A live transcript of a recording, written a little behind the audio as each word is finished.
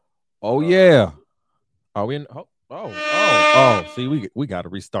Oh yeah. Are we in? See, we got to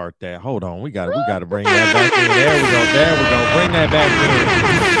restart that. Hold on, we got to bring that back in. There we go. Bring that back in.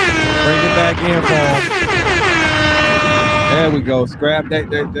 Bring it back in for 'em. There we go. Scrap.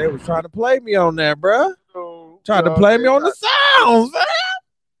 They was trying to play me on that, bruh. Trying to play me on the sounds, man.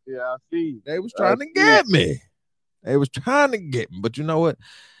 Yeah, I see. They was trying to get me. They was trying to get me. But you know what?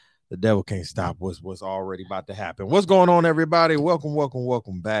 The devil can't stop what's already about to happen. What's going on, everybody?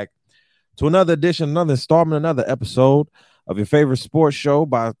 Welcome back to another edition, another installment, another episode of your favorite sports show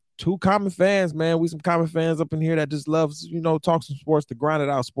by two common fans, man. We some common fans up in here that just loves, talk some sports. The Grind It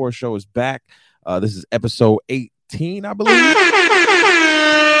Out Sports Show is back. This is episode 18, I believe.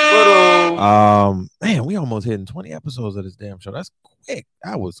 Man, we almost hitting 20 episodes of this damn show. That's quick.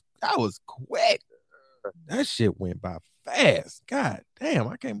 That was quick. That shit went by fast. God damn,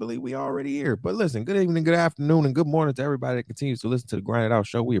 I can't believe we already here. But listen, good evening, good afternoon, and good morning to everybody that continues to listen to the Grind It Out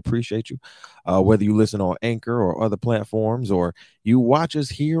Show. We appreciate you. Whether you listen on Anchor or other platforms, or you watch us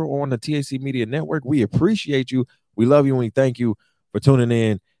here on the TAC Media Network, we appreciate you. We love you and we thank you for tuning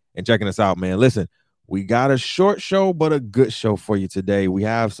in and checking us out, man. Listen, we got a short show, but a good show for you today. We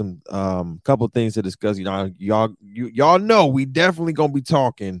have some couple things to discuss. Y'all know we definitely gonna be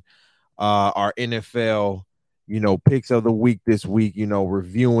talking our NFL, picks of the week this week,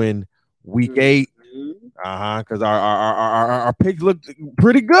 reviewing week 8. Because our picks look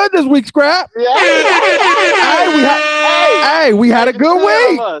pretty good this week, Scrap. Yeah. We had a good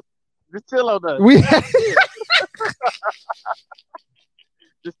week. Just chill on us.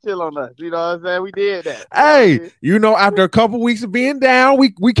 Just chill on us. You know what I'm saying? We did that. Hey, after a couple weeks of being down,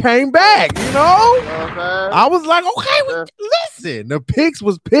 we came back, I was like, okay, listen, the picks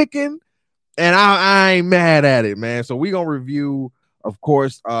was picking, and I ain't mad at it, man. So we're going to review, of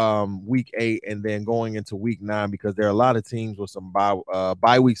course, week 8 and then going into week 9, because there are a lot of teams with some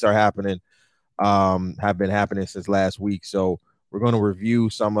bye weeks are happening, have been happening since last week. So we're going to review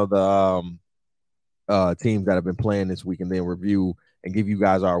some of the teams that have been playing this week, and then review and give you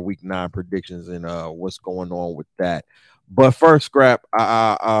guys our week 9 predictions and what's going on with that. But first, Scrap,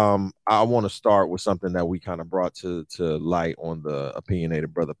 I want to start with something that we kind of brought to light on the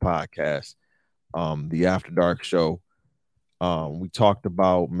Opinionated Brother podcast, the After Dark show. We talked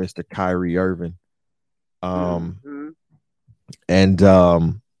about Mr. Kyrie Irving. And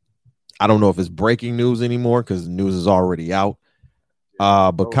I don't know if it's breaking news anymore because the news is already out.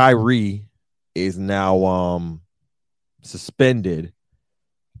 But Kyrie is now suspended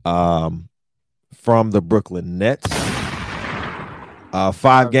from the Brooklyn Nets.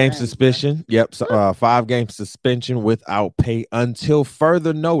 5-game suspension. Yep, 5-game suspension without pay until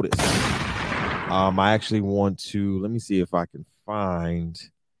further notice. I actually want to let me see if I can find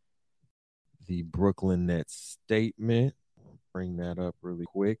the Brooklyn Nets statement. I'll bring that up really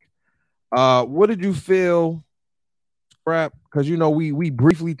quick. What did you feel, Scrap? Because we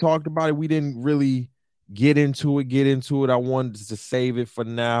briefly talked about it. We didn't really get into it. I wanted to save it for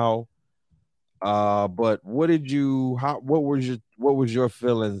now. But what was your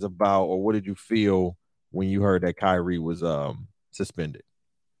feelings about, or what did you feel when you heard that Kyrie was suspended?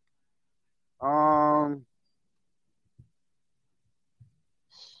 I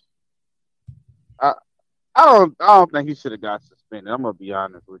don't think he should have got suspended. I'm gonna be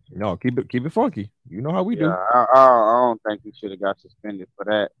honest with you. No, keep it funky. You know how we do. I don't think he should have got suspended for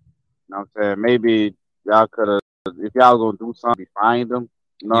that. You know what I'm saying? Maybe y'all could have, if y'all gonna do something, find him.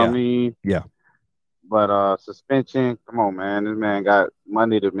 You know what I mean? Yeah. But suspension, come on, man. This man got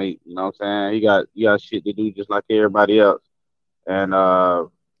money to make. You know what I'm saying? He got shit to do just like everybody else. And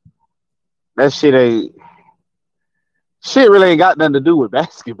that shit really ain't got nothing to do with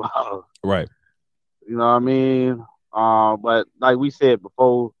basketball. Right. You know what I mean? But like we said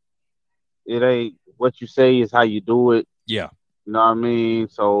before, it ain't what you say is how you do it. Yeah. You know what I mean?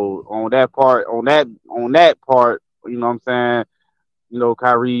 So on that part, you know what I'm saying?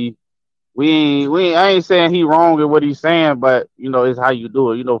 Kyrie, I ain't saying he wrong in what he's saying, but it's how you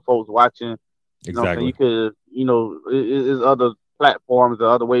do it. Folks watching. Exactly. You could, there's other platforms or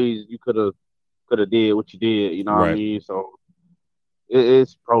other ways you could have did what you did. You know what I mean? So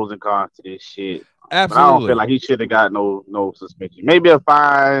it's pros and cons to this shit. Absolutely. But I don't feel like he should have got no suspension. Maybe a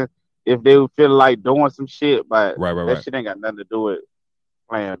fine if they feel like doing some shit, but that shit ain't got nothing to do with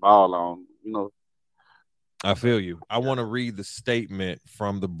playing ball on. I feel you. I want to read the statement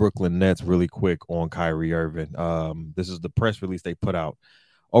from the Brooklyn Nets really quick on Kyrie Irving. This is the press release they put out.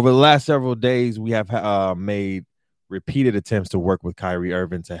 Over the last several days, we have made repeated attempts to work with Kyrie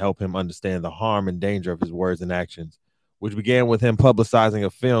Irving to help him understand the harm and danger of his words and actions, which began with him publicizing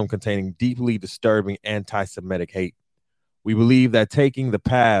a film containing deeply disturbing anti-Semitic hate. We believe that taking the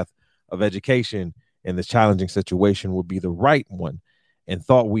path of education in this challenging situation would be the right one, and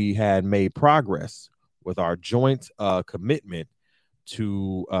thought we had made progress with our joint commitment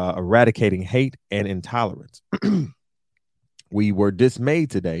to eradicating hate and intolerance. We were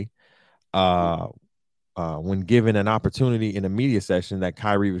dismayed today when given an opportunity in a media session that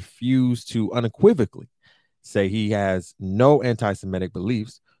Kyrie refused to unequivocally say he has no anti-Semitic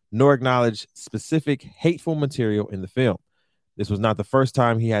beliefs, nor acknowledge specific hateful material in the film. This was not the first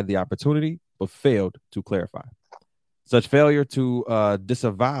time he had the opportunity, but failed to clarify. Such failure to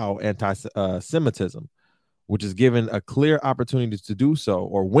disavow anti-Semitism, which is given a clear opportunity to do so,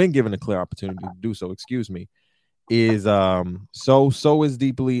 or when given a clear opportunity to do so, is so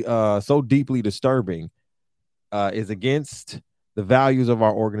deeply disturbing, is against the values of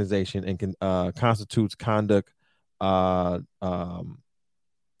our organization and constitutes conduct. What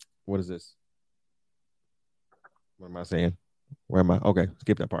is this? What am I saying? Where am I? Okay,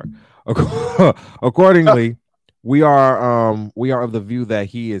 skip that part. Accordingly, we are of the view that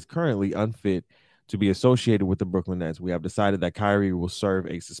he is currently unfit to be associated with the Brooklyn Nets. We have decided that Kyrie will serve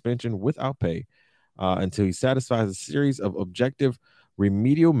a suspension without pay until he satisfies a series of objective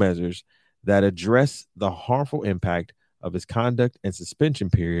remedial measures that address the harmful impact of his conduct and suspension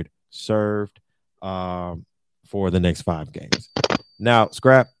period served for the next 5 games. Now,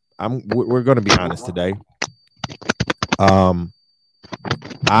 Scrap, we're going to be honest today. I'm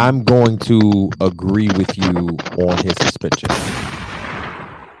going to agree with you on his suspension.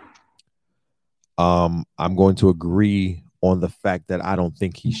 I'm going to agree on the fact that I don't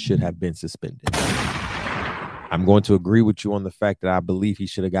think he should have been suspended. I'm going to agree with you on the fact that I believe he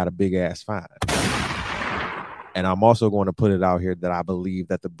should have got a big ass fine. And I'm also going to put it out here that I believe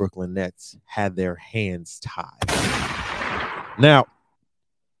that the Brooklyn Nets had their hands tied. Now,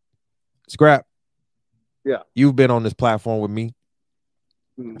 Scrap, yeah, you've been on this platform with me,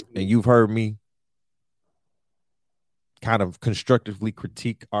 and you've heard me kind of constructively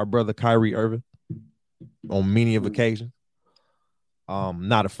critique our brother Kyrie Irving on many of occasions.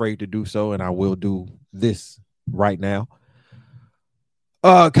 Not afraid to do so, and I will do this right now.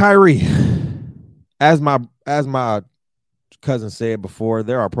 Kyrie, as my cousin said before,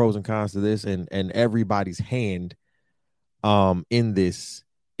 there are pros and cons to this, and everybody's hand in this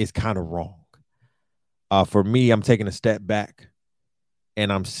is kind of wrong. For me, I'm taking a step back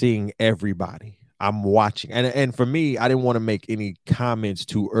and I'm seeing everybody. I'm watching. And for me, I didn't want to make any comments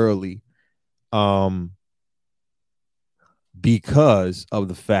too early because of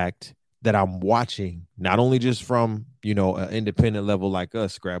the fact that I'm watching, not only just from, an independent level like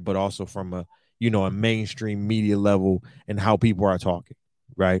us, Scrap, but also from a mainstream media level and how people are talking,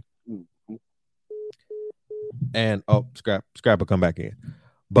 right? And Scrap will come back in.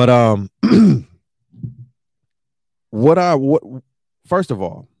 But first of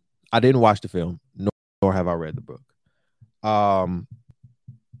all, I didn't watch the film, nor have I read the book.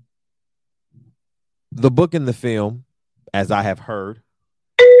 The book and the film, as I have heard.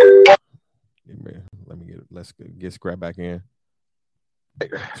 Let's get Scrap back in.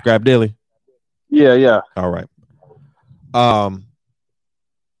 Scrap Dilly. Yeah. All right.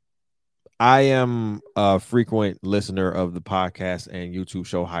 I am a frequent listener of the podcast and YouTube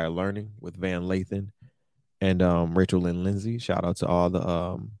show Higher Learning with Van Lathan and Rachel Lynn Lindsay. Shout out to all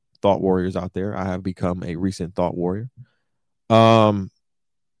the thought warriors out there. I have become a recent thought warrior. And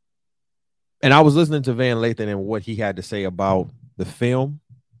I was listening to Van Lathan and what he had to say about the film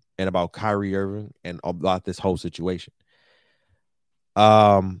and about Kyrie Irving and about this whole situation.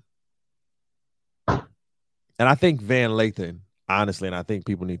 And I think Van Lathan, honestly, and I think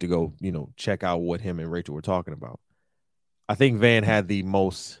people need to go, check out what him and Rachel were talking about. I think Van had the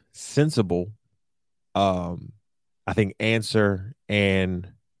most sensible, answer and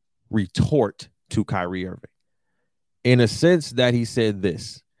retort to Kyrie Irving, in a sense that he said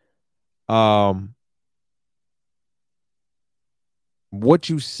this. What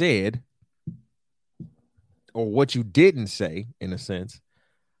you said or what you didn't say, in a sense,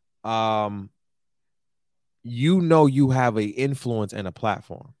 you have an influence and a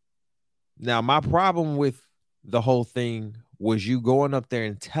platform. Now, my problem with the whole thing was you going up there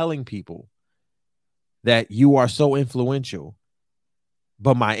and telling people that you are so influential,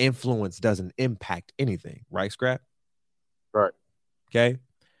 but my influence doesn't impact anything. Right, Scrap? Right. Okay.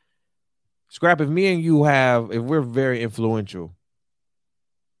 Scrap, if me and you if we're very influential,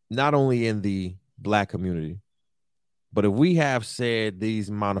 not only in the Black community, but if we have said these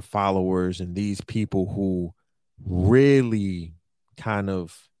amount of followers and these people who really kind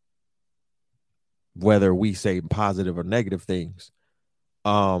of, whether we say positive or negative things,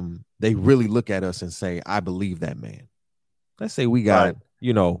 they really look at us and say, I believe that man. Let's say we got,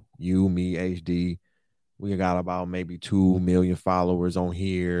 you, me, HD. We got about maybe 2 million followers on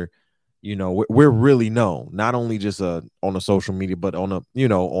here. You know, we're really known, not only just on a social media, but on a, you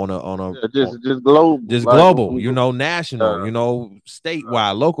know, on a just global, just like, global, you know, national, you know,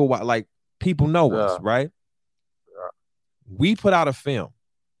 statewide, local wide, like people know us, right? We put out a film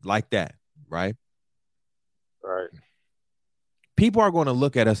like that, right? Right. People are going to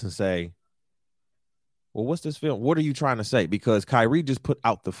look at us and say, well, what's this film? What are you trying to say? Because Kyrie just put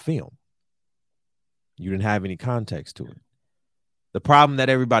out the film. You didn't have any context to it. The problem that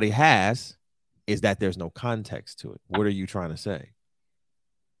everybody has is that there's no context to it. What are you trying to say?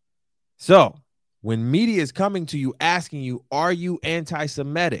 So when media is coming to you asking you, are you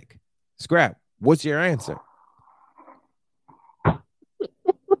anti-Semitic? Scrap, what's your answer?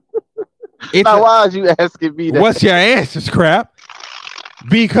 Now, why are you asking me that? What's your answer, Scrap?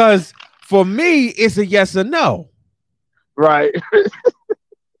 Because for me, it's a yes or no. Right.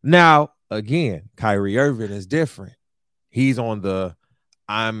 Now, again, Kyrie Irving is different. He's on the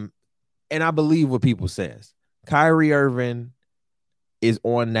and I believe what people says. Kyrie Irving is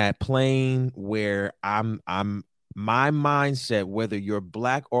on that plane where I'm my mindset, whether you're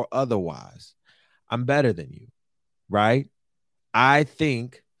black or otherwise, I'm better than you, right? I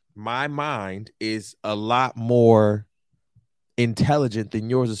think my mind is a lot more intelligent than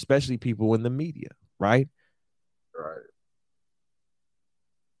yours, especially people in the media, right? Right.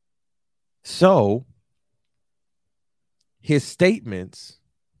 So his statements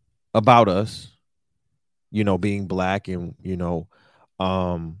about us, you know, being black and, you know,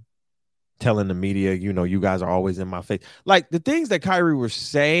 telling the media, you know, you guys are always in my face. Like the things that Kyrie was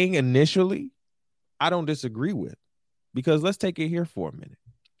saying initially, I don't disagree with, because let's take it here for a minute.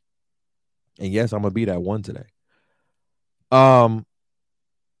 And yes, I'm gonna be that one today. There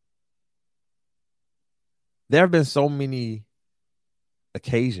have been so many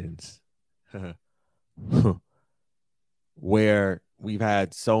occasions where we've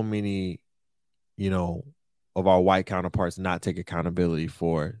had so many, you know, of our white counterparts not take accountability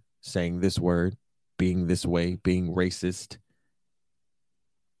for saying this word, being this way, being racist,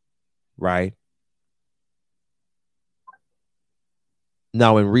 right?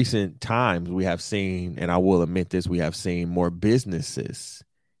 Now, in recent times, we have seen, and I will admit this, we have seen more businesses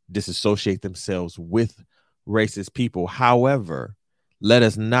disassociate themselves with racist people. However, let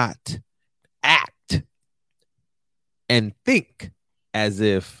us not act and think as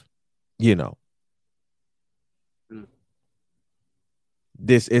if, you know,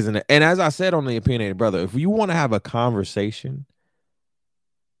 this isn't a, and as I said on the Opinionated Brother, if you want to have a conversation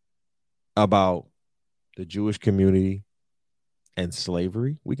about the Jewish community and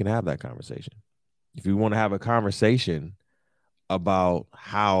slavery, we can have that conversation. If you want to have a conversation about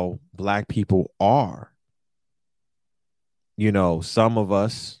how black people are, you know, some of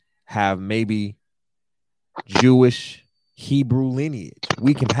us have maybe Jewish Hebrew lineage,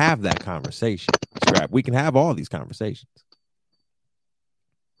 we can have that conversation. Scrap, we can have all these conversations.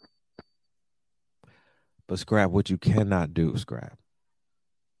 But Scrap, what you cannot do, Scrap,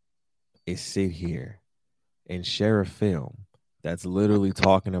 is sit here and share a film that's literally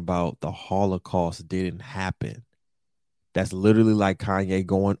talking about the Holocaust didn't happen. That's literally like Kanye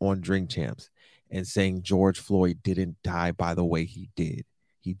going on Drink Champs and saying George Floyd didn't die by the way he did.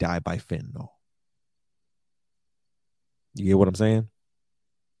 He died by fentanyl. You get what I'm saying?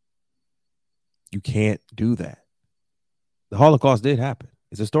 You can't do that. The Holocaust did happen.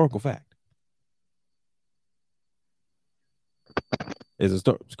 It's a historical fact. Is a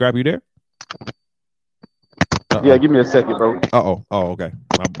story. Scrap, you there? Yeah, give me a second, bro. Oh, okay.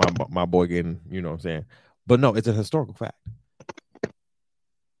 My boy getting, you know what I'm saying? But no, it's a historical fact.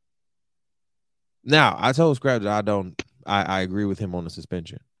 Now, I told Scrap that I agree with him on the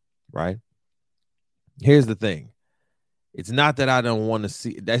suspension, right? Here's the thing. It's not that I don't want to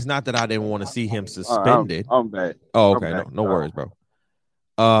see, that's not that I didn't want to see him suspended. I'm back. Oh, okay. No worries, bro.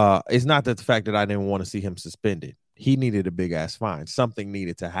 It's not that the fact that I didn't want to see him suspended. He needed a big ass fine. Something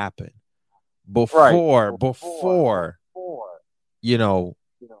needed to happen before, you know,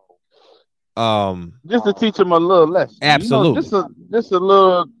 just to teach him a little lesson. Absolutely. You know, just a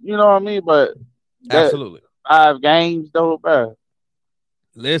little, you know what I mean? But absolutely 5 games though, bro.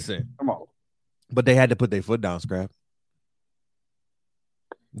 Listen, come on. But they had to put their foot down, Scrap.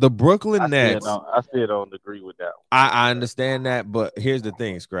 The Brooklyn Nets. I still don't agree with that. I understand that, but here's the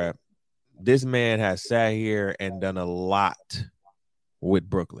thing, Scrap. This man has sat here and done a lot with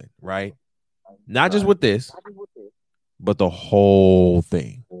Brooklyn, right? Not just with this, but the whole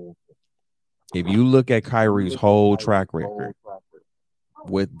thing. If you look at Kyrie's whole track record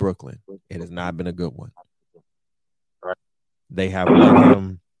with Brooklyn, it has not been a good one. They have let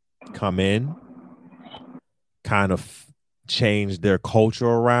him come in, kind of change their culture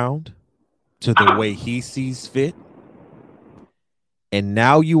around to the way he sees fit. And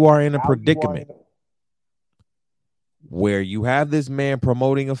now you are in a predicament where you have this man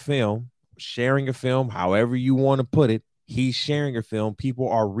promoting a film, sharing a film, however you want to put it. He's sharing a film. People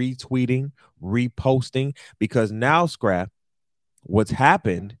are retweeting, reposting, because now, Scrap, what's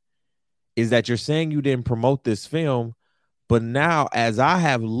happened is that you're saying you didn't promote this film, but now, as I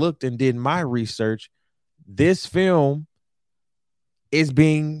have looked and did my research, this film is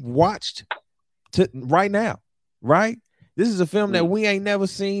being watched right now, right? This is a film that we ain't never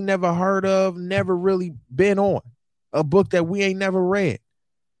seen, never heard of, never really been on. A book that we ain't never read.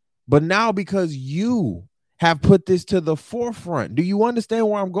 But now, because you have put this to the forefront, do you understand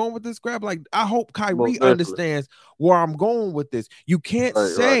where I'm going with this, Scrap? Like, I hope Kyrie understands where I'm going with this. You can't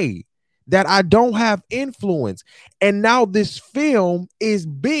say that I don't have influence. And now this film is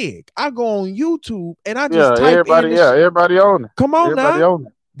big. I go on YouTube and I just type everybody, in everybody on it. Come on everybody now. On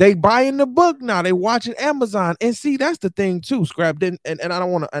it. They buying the book now. They watching Amazon. And see, that's the thing too, Scrap. And I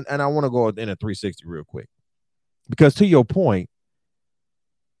don't want to, and I want to go in a 360 real quick. Because to your point,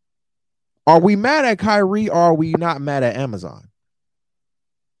 are we mad at Kyrie or are we not mad at Amazon?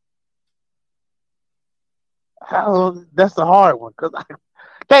 That's the hard one, because I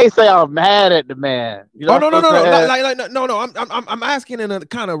can't say I'm mad at the man. You know, no. I'm asking in a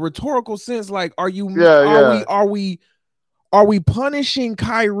kind of rhetorical sense. Like, are we punishing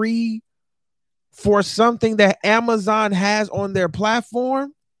Kyrie for something that Amazon has on their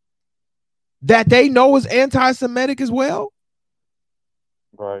platform that they know is anti-Semitic as well?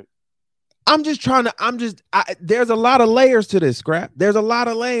 Right. There's a lot of layers to this, Scrap. There's a lot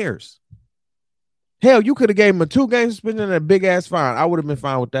of layers. Hell, you could have gave him a 2-game suspension and a big ass fine. I would have been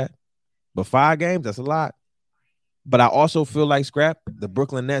fine with that. But 5 games, that's a lot. But I also feel like, Scrap, the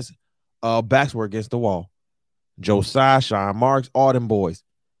Brooklyn Nets backs were against the wall. Josiah, Sean Marks, all them boys.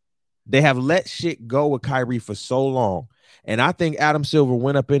 They have let shit go with Kyrie for so long. And I think Adam Silver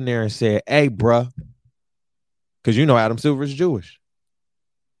went up in there and said, hey, bruh, because you know Adam Silver is Jewish.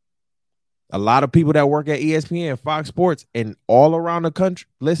 A lot of people that work at ESPN, Fox Sports, and all around the country,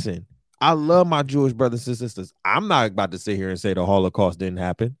 listen, I love my Jewish brothers and sisters. I'm not about to sit here and say the Holocaust didn't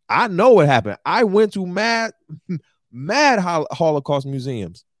happen. I know it happened. I went to mad Holocaust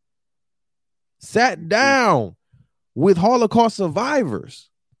museums, sat down with Holocaust survivors.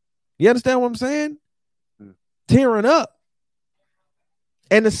 You understand what I'm saying? Tearing up.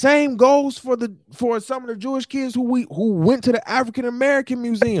 And the same goes for some of the Jewish kids who went to the African American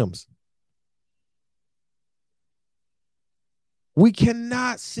museums. We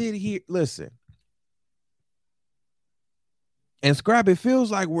cannot sit here. Listen. And Scrap, it feels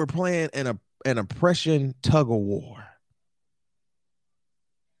like we're playing an oppression tug of war.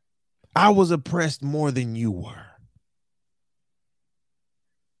 I was oppressed more than you were.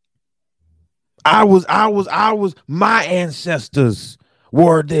 My ancestors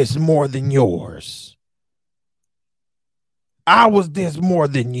were this more than yours. I was this more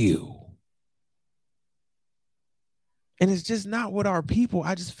than you. And it's just not with our people.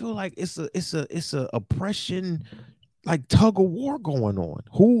 I just feel like it's a oppression, like tug of war going on.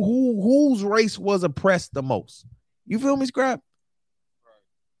 Whose race was oppressed the most? You feel me, Scrap?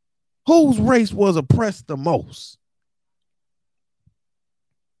 Whose race was oppressed the most?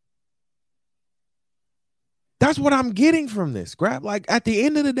 That's what I'm getting from this, Scrap. Like, at the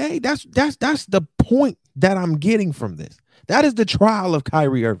end of the day, that's the point that I'm getting from this. That is the trial of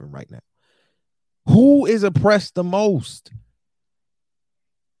Kyrie Irving right now. Who is oppressed the most?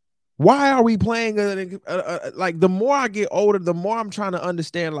 Why are we playing like, the more I get older, the more I'm trying to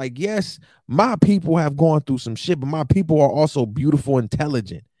understand, like, yes, my people have gone through some shit, but my people are also beautiful,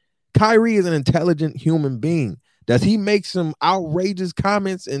 intelligent. Kyrie is an intelligent human being. Does he make some outrageous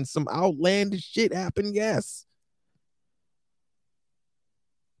comments and some outlandish shit happen? Yes.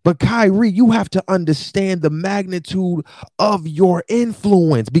 But Kyrie, you have to understand the magnitude of your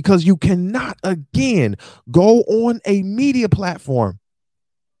influence, because you cannot, again, go on a media platform.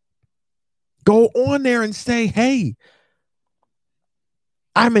 Go on there and say, hey,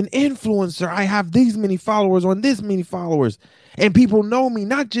 I'm an influencer. I have these many followers on this many followers. And people know me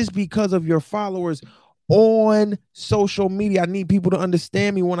not just because of your followers on social media. I need people to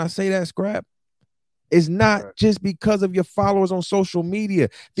understand me when I say that, Scrap. It's not just because of your followers on social media.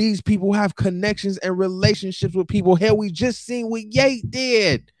 These people have connections and relationships with people. Hell, we just seen what Ye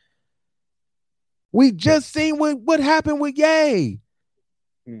did. We just seen what happened with Ye.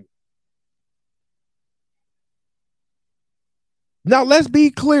 Now, let's be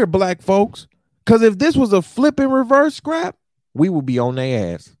clear, black folks, because if this was a flip and reverse, Scrap, we would be on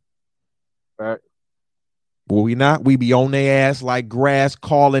their ass. Right. Will we not? We be on their ass like grass,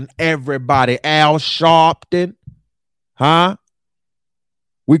 calling everybody Al Sharpton. Huh?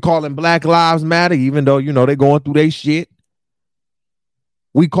 We calling Black Lives Matter, even though, they going through their shit.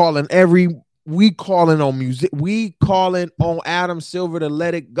 We calling on music. We calling on Adam Silver to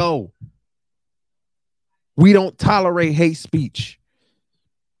let it go. We don't tolerate hate speech.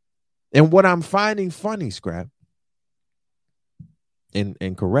 And what I'm finding funny, Scrap,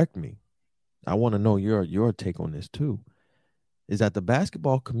 and correct me, I want to know your take on this too, is that the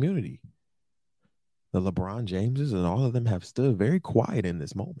basketball community, the LeBron Jameses and all of them have stood very quiet in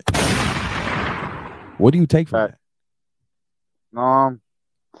this moment. What do you take from that?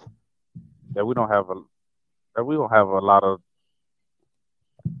 That we don't have a lot of.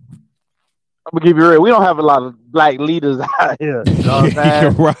 I'm gonna give you real. We don't have a lot of black leaders out here. You know what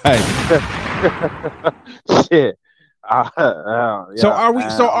I'm saying? Right. Shit. So are we?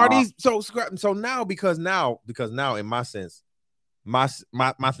 So are these? So now because now in my sense, my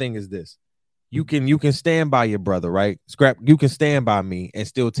thing is this: you can stand by your brother, right? Scrap. You can stand by me and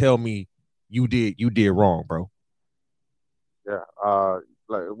still tell me you did wrong, bro. Yeah.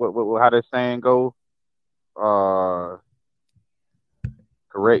 Like what how that saying go?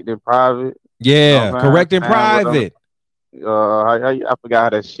 Correct in private. Yeah, you know correct in private. I forgot how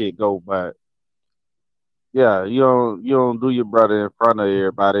that shit go, but yeah, you don't do your brother in front of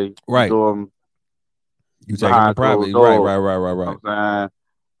everybody. Right. You do him. You take him in private. Right. You know what I'm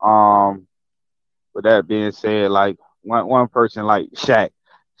saying? With that being said, like one person like Shaq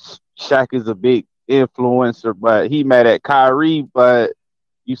is a big influencer, but he mad at Kyrie, but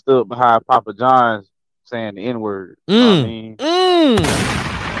you stood behind Papa John's saying the N-word. You know what I mean?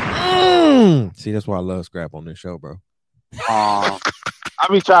 See, that's why I love Scrap on this show, bro. I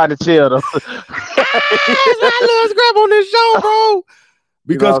be trying to chill though. That's why I love Scrap on this show, bro.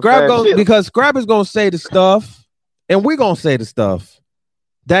 Because Scrap is gonna say the stuff, and we're gonna say the stuff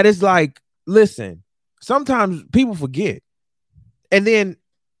that is like, listen, sometimes people forget. And then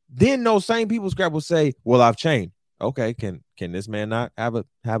those same people, Scrap, will say, well, I've changed. Okay, can this man not have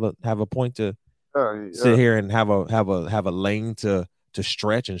a point to sit here and have a lane to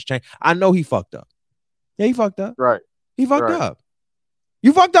stretch and change? I know he fucked up. Yeah, he fucked up. Right. He fucked up.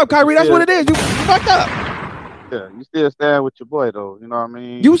 You fucked up, Kyrie. That's what it is. You fucked up. Yeah, you still stand with your boy though. You know what I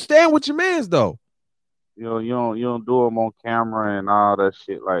mean? You stand with your mans though. You don't do them on camera and all that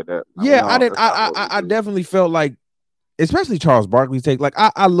shit like that. Yeah, I definitely felt like, especially Charles Barkley's take. Like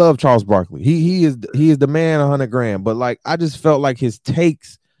I love Charles Barkley. He is the man 100 grand. But like I just felt like his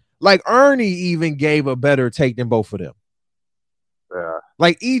takes, like Ernie even gave a better take than both of them. Yeah.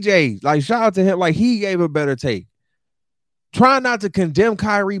 Like EJ, like shout out to him. Like he gave a better take. Trying not to condemn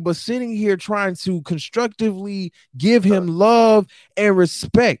Kyrie, but sitting here trying to constructively give him love and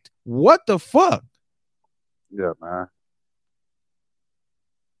respect. What the fuck? Yeah, man.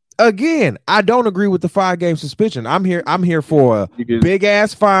 Again, I don't agree with the 5-game suspension. I'm here for a big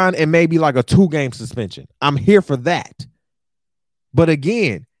ass fine and maybe like a 2-game suspension. I'm here for that. But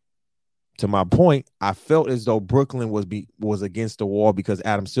again, to my point, I felt as though Brooklyn was against the wall because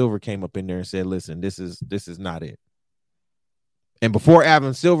Adam Silver came up in there and said, "Listen, this is not it." And before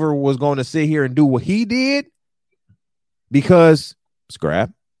Adam Silver was going to sit here and do what he did, because Scrap,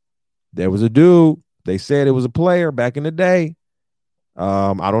 there was a dude. They said it was a player back in the day.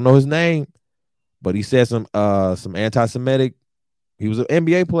 I don't know his name, but he said some anti-Semitic. He was an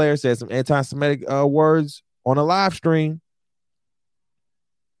NBA player, said some anti-Semitic words on a live stream.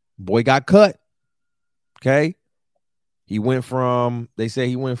 Boy got cut. Okay. They say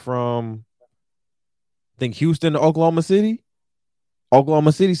he went from, I think, Houston to Oklahoma City.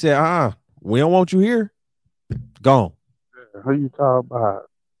 Oklahoma City said, we don't want you here. Gone. Who you talking about?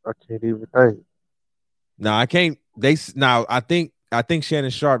 I can't even think. No, I can't. I think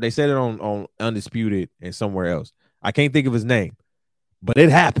Shannon Sharp, they said it on Undisputed and somewhere else. I can't think of his name, but it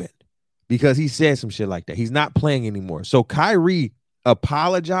happened because he said some shit like that. He's not playing anymore. So Kyrie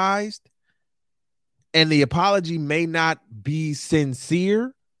apologized, and the apology may not be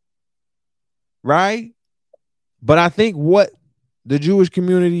sincere, right? But I think what the Jewish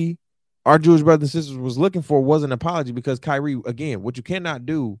community, our Jewish brothers and sisters, was looking for was an apology, because Kyrie, again, what you cannot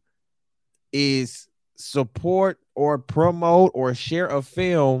do is support or promote or share a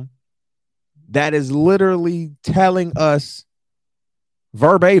film that is literally telling us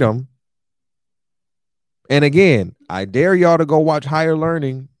verbatim. And again, I dare y'all to go watch Higher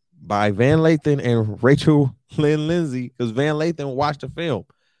Learning by Van Lathan and Rachel Lynn Lindsay, because Van Lathan watched the film.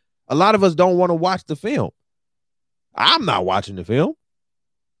 A lot of us don't want to watch the film. I'm not watching the film.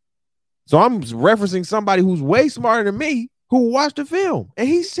 So I'm referencing somebody who's way smarter than me who watched the film. And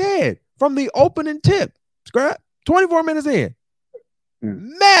he said, from the opening tip. Scrap. 24 minutes in.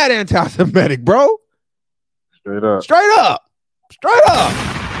 Mad anti-Semitic, bro. Straight up. Straight up. Straight up.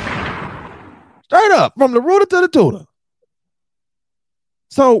 Straight up. From the rooter to the tutor.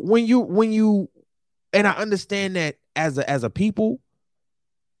 So when you and I understand that as a people,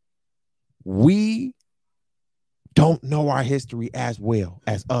 we don't know our history as well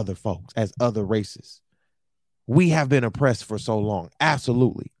as other folks, as other races. We have been oppressed for so long.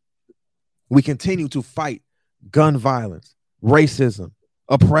 Absolutely. We continue to fight gun violence, racism,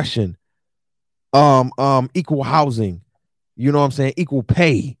 oppression, equal housing, you know what I'm saying? Equal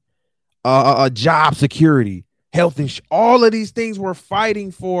pay, job security, health insurance, all of these things we're fighting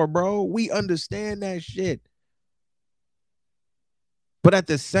for, bro. We understand that shit. But at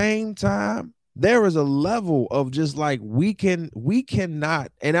the same time, there is a level of just like we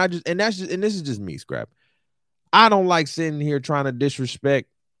cannot, and this is just me, Scrap. I don't like sitting here trying to disrespect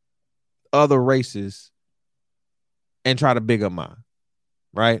other races and try to big up mine,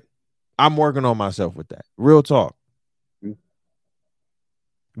 right? I'm working on myself with that. Real talk.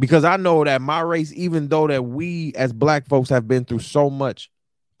 Because I know that my race, even though that we as black folks have been through so much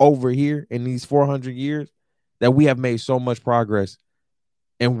over here in these 400 years, that we have made so much progress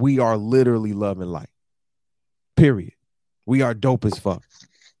and we are literally love and light. Period. We are dope as fuck.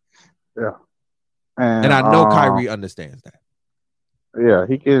 Yeah. And I know Kyrie understands that. Yeah,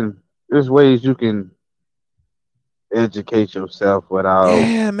 he can. There's ways you can educate yourself without.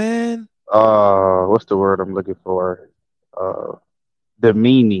 Yeah, man. What's the word I'm looking for?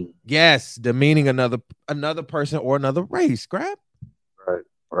 Demeaning. Yes, demeaning another person or another race, Scrap. Right.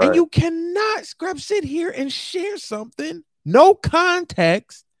 And you cannot, Scrap, sit here and share something, no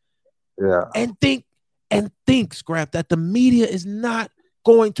context. Yeah. And think, Scrap, that the media is not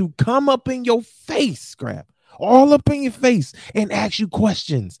going to come up in your face, Scrap. All up in your face and ask you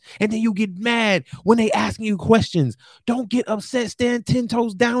questions. And then you get mad when they asking you questions. Don't get upset. Stand 10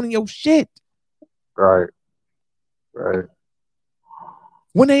 toes down in your shit. Right.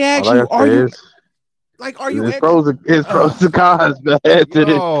 When they ask you, are you it's pros and cons, man. It's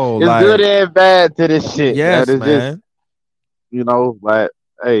good and bad to this shit. Yes, man. Just, you know, but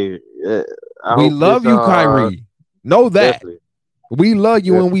hey, we love you, Kyrie. Know that. Definitely. We love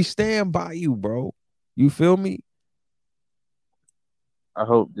you and we stand by you, bro. You feel me? I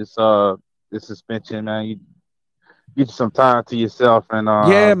hope this suspension, man, you get some time to yourself and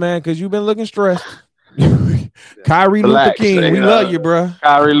yeah, man, because you've been looking stressed. Kyrie Relax, Luther King, we love you, bro.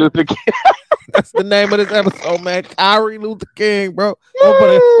 Kyrie Luther King. That's the name of this episode, man. Kyrie Luther King, bro. I'm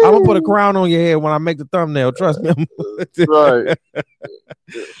gonna put a crown on your head when I make the thumbnail. Trust me. Right.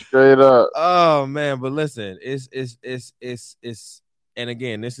 Straight up. Oh man, but listen, it's and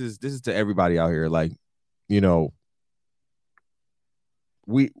again, this is to everybody out here. Like, you know,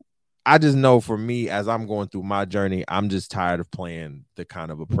 I just know for me, as I'm going through my journey, I'm just tired of playing the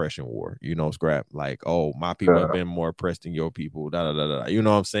kind of oppression war, you know, Scrap. Like, oh, my people have been more oppressed than your people. You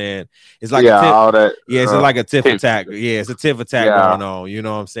know what I'm saying? It's like all that. Yeah, it's like a tiff attack. Yeah, it's a tiff attack going on. You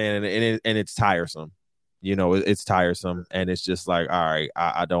know what I'm saying? And it's tiresome. You know, it's tiresome, and it's just like, all right,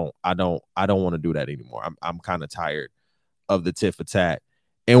 I don't want to do that anymore. I'm kind of tired of the tiff attack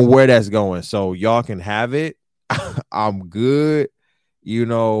and where that's going. So y'all can have it. I'm good. You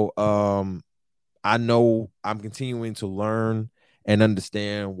know, I know I'm continuing to learn and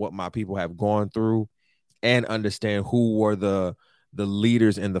understand what my people have gone through and understand who were the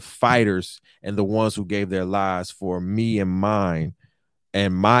leaders and the fighters and the ones who gave their lives for me and mine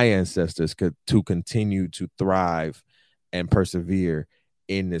and my ancestors to continue to thrive and persevere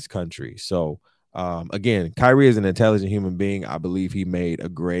in this country. So, again, Kyrie is an intelligent human being. I believe he made a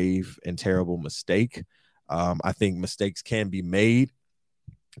grave and terrible mistake. I think mistakes can be made.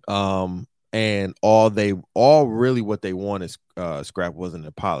 And all really what they want is Scrap was an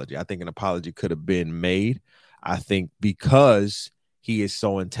apology. I think an apology could have been made. I think because he is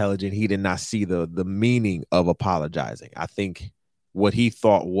so intelligent, he did not see the meaning of apologizing. I think what he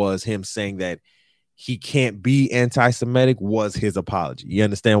thought was him saying that he can't be anti-Semitic was his apology. You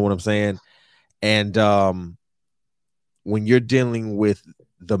understand what I'm saying? And when you're dealing with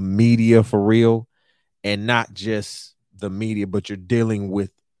the media for real, and not just the media, but you're dealing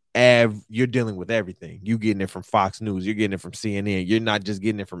with everything. You're getting it from Fox News. You're getting it from CNN. You're not just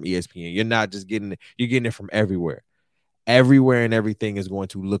getting it from ESPN. You're getting it from everywhere. Everywhere and everything is going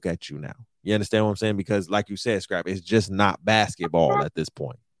to look at you now. You understand what I'm saying? Because like you said, Scrap, it's just not basketball at this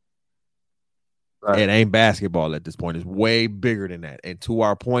point. Right. It ain't basketball at this point. It's way bigger than that. And to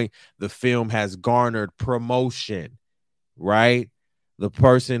our point, the film has garnered promotion, right? the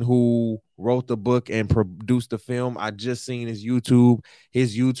person who wrote the book and produced the film, I just seen his YouTube.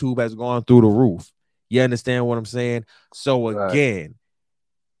 His YouTube has gone through the roof. You understand what I'm saying? So again,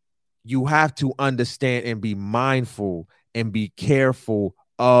 you have to understand and be mindful and be careful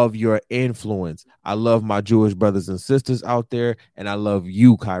of your influence. I love my Jewish brothers and sisters out there, and I love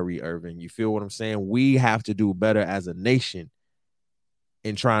you, Kyrie Irving. You feel what I'm saying? We have to do better as a nation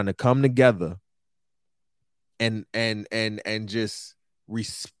in trying to come together and just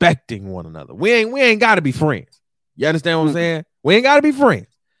respecting one another. We ain't got to be friends. You understand what I'm saying? We ain't got to be friends,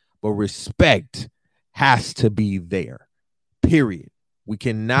 but respect has to be there. Period. We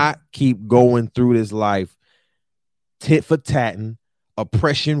cannot keep going through this life tit for tatting,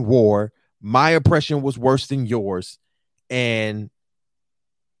 oppression, war. My oppression was worse than yours, and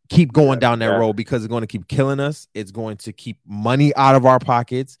keep going down that road, because it's going to keep killing us. It's going to keep money out of our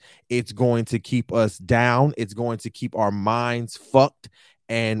pockets. It's going to keep us down. It's going to keep our minds fucked,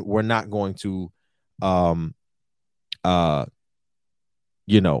 and we're not going to,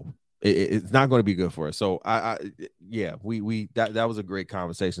 it's not going to be good for us. So that was a great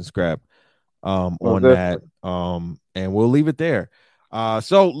conversation, Scrap, on that. And we'll leave it there.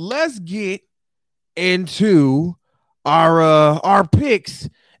 So let's get into our picks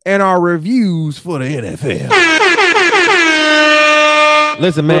and our reviews for the NFL.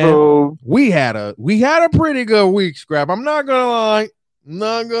 Listen, man, we had a pretty good week, Scrap. I'm not gonna lie.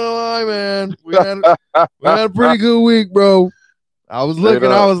 Man. We had a pretty good week, bro. I was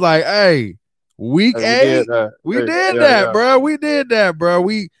looking, I was like, hey, week 8, we did that, bro. We did that, bro.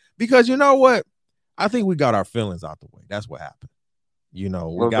 Because you know what? I think we got our feelings out the way. That's what happened. We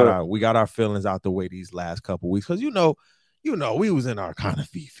got our feelings out the way these last couple weeks, because we was in our kind of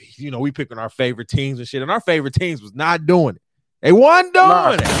fifi. We picking our favorite teams and shit, and our favorite teams was not doing it. They wasn't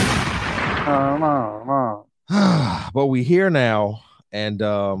doing it. No. But we here now, and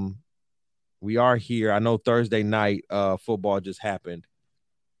we are here. I know Thursday night football just happened,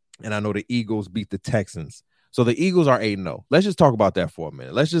 and I know the Eagles beat the Texans. So the Eagles are 8-0. Let's just talk about that for a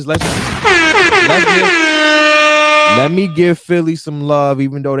minute. Let me give Philly some love,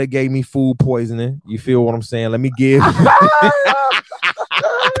 even though they gave me food poisoning. You feel what I'm saying? Let me give.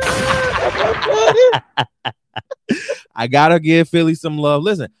 I gotta give Philly some love.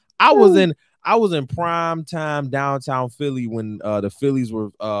 Listen, I was in prime time downtown Philly when the Phillies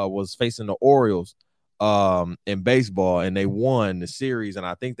was facing the Orioles in baseball, and they won the series, and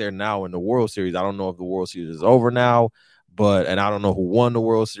I think they're now in the World Series. I don't know if the World Series is over now, and I don't know who won the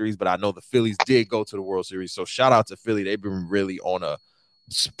World Series, but I know the Phillies did go to the World Series. So shout out to Philly. They've been really on a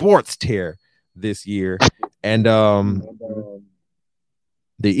sports tear this year. And the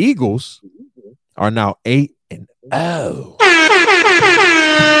Eagles are now 8-0.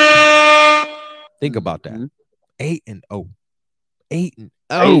 Think about that. 8-0.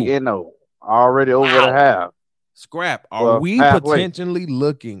 8-0. Already over the half. Scrap. Are we potentially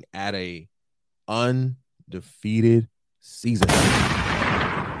looking at a undefeated season?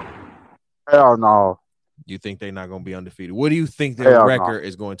 Hell no. You think they're not going to be undefeated? What do you think their record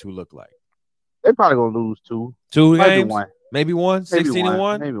is going to look like? They're probably going to lose 2 games? Maybe one?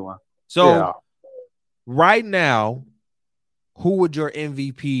 16-1? Maybe one. So right now, who would your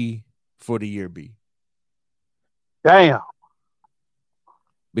MVP for the year be? Damn.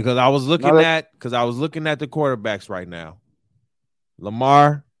 Because I was looking at the quarterbacks right now.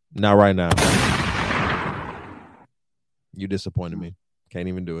 Lamar, not right now. You disappointed me. Can't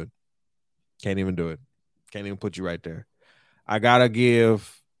even do it. Can't even put you right there. I gotta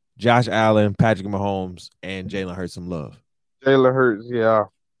give Josh Allen, Patrick Mahomes, and Jalen Hurts some love. Jalen Hurts, yeah.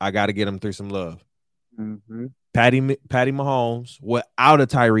 I gotta get him through some love. Mm-hmm. Patty Mahomes without a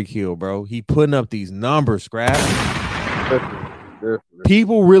Tyreek Hill, bro. He putting up these numbers, Scrap. Definitely.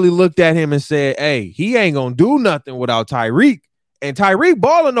 People really looked at him and said, hey, he ain't gonna do nothing without Tyreek. And Tyreek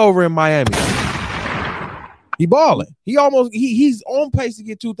balling over in Miami. He balling. He's on pace to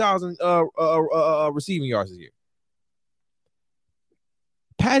get 2,000 receiving yards a year.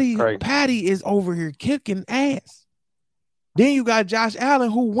 Patty is over here kicking ass. Then you got Josh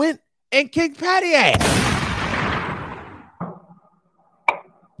Allen, who went and kicked Patty ass.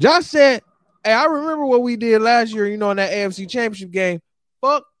 Josh said, hey, I remember what we did last year, in that AFC Championship game.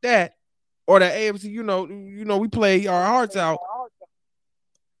 Fuck that. Or that AFC, we play our hearts out.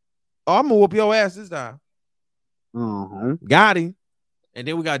 Oh, I'm going to whoop your ass this time. Mm-hmm. Got him. And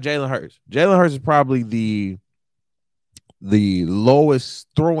then we got Jalen Hurts. Jalen Hurts is probably the lowest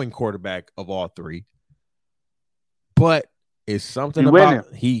throwing quarterback of all three. But it's something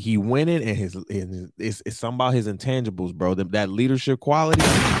about he winning, and it's something about his intangibles, bro. That leadership quality.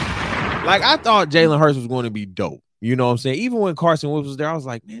 Like, I thought Jalen Hurts was going to be dope. You know what I'm saying? Even when Carson Wentz was there, I was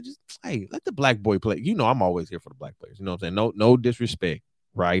like, man, just hey, let the black boy play. You know, I'm always here for the black players. You know what I'm saying? No disrespect,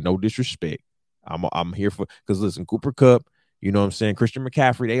 right? No disrespect. I'm here for because listen, Cooper Kupp, you know what I'm saying? Christian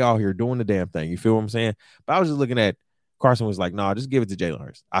McCaffrey, they all here doing the damn thing. You feel what I'm saying? But I was just looking at Carson was like, nah, just give it to Jalen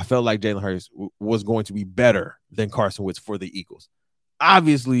Hurts. I felt like Jalen Hurts was going to be better than Carson Wentz for the Eagles.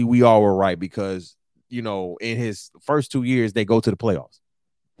 Obviously, we all were right because, you know, in his first 2 years, they go to the playoffs,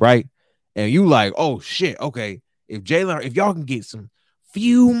 right? And you like, oh, shit, okay. If y'all can get some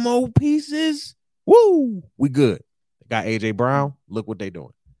few more pieces, woo, we good. Got A.J. Brown. Look what they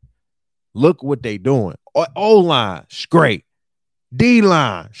doing. Look what they doing. O-line, straight.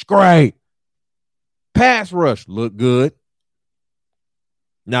 D-line, straight. Pass rush, look good.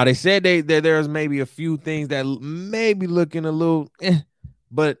 Now, they said there's maybe a few things that may be looking a little,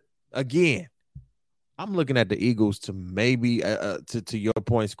 but again, I'm looking at the Eagles to maybe, to your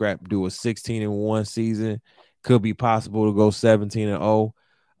point, Scrap, do a 16-1 season. Could be possible to go 17-0.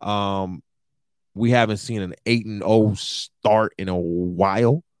 We haven't seen an 8-0 start in a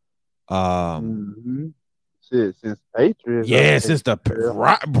while. Shit, since Patriots. Yeah, since the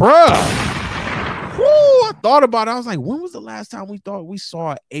bruh. I thought about it. I was like, when was the last time we thought we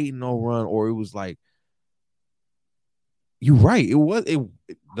saw an 8-0 run? Or it was like, you're right. The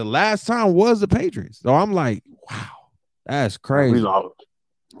last time was the Patriots. So I'm like, wow, that's crazy.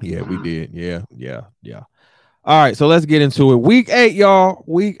 Yeah, we did. Yeah. All right, so let's get into it. Week 8, y'all.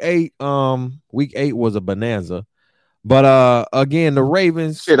 Week 8 was a bonanza. But again, the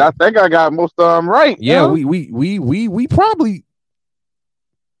Ravens. Shit, I think I got most of them right. Yeah, we probably.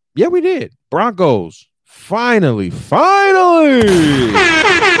 Yeah, we did. Broncos. Finally.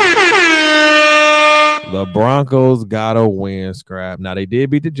 The Broncos got a win, Scrap. Now, they did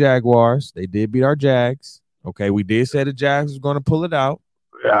beat the Jaguars. They did beat our Jags. Okay, we did say the Jags was going to pull it out.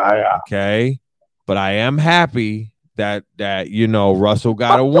 Yeah. Okay, but I am happy that you know, Russell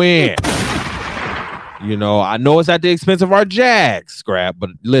got a win. You know, I know it's at the expense of our Jags, Scrap,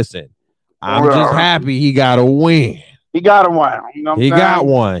 but listen, I'm just happy he got a win. He got a win. You know what I'm saying? Got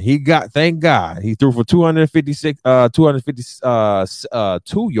one. Thank God. He threw for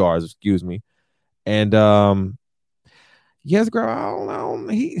 252 yards, excuse me. And yes, girl, I don't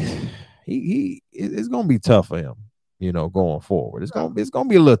know. He it's gonna be tough for him, you know, going forward. It's gonna be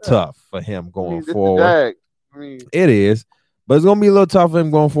a little tough for him going forward. It is, but it's gonna be a little tough for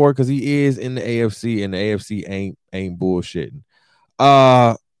him going forward because he is in the AFC, and the AFC ain't bullshitting.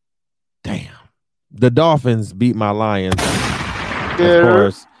 Damn. The Dolphins beat my Lions, of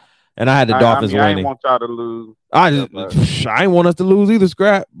course, and I had the Dolphins winning. I didn't want y'all to lose. I didn't want us to lose either,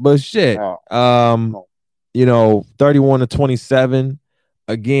 Scrap. But shit, no. You know, 31-27.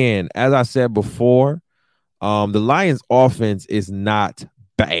 Again, as I said before, the Lions' offense is not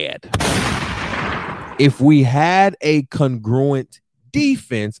bad. If we had a congruent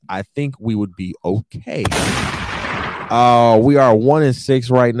defense, I think we would be okay. We are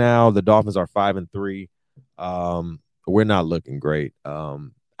 1-6 right now. The Dolphins are 5-3. We're not looking great.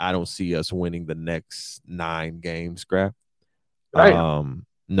 I don't see us winning the next 9 games, Scrap. No,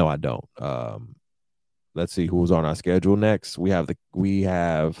 I don't. Let's see who's on our schedule next. I'm looking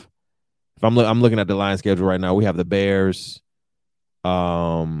at the Lions schedule right now. We have the Bears. We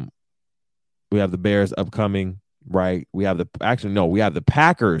have the Bears upcoming, right? We have the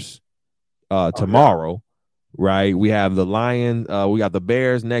Packers tomorrow. Right, we have the Lions. We got the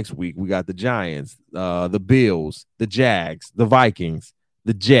Bears next week. We got the Giants, the Bills, the Jags, the Vikings,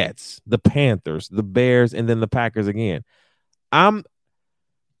 the Jets, the Panthers, the Bears, and then the Packers again. You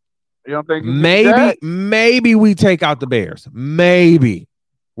don't think maybe we take out the Bears. Maybe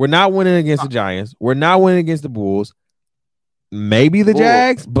we're not winning against the Giants. We're not winning against the Bulls. Maybe the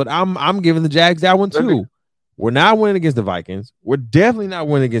Jags, but I'm giving the Jags that one too. We're not winning against the Vikings. We're definitely not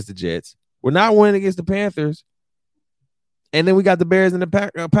winning against the Jets. We're not winning against the Panthers. And then we got the Bears and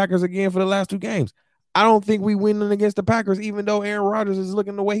the Packers again for the last 2 games. I don't think we winning against the Packers, even though Aaron Rodgers is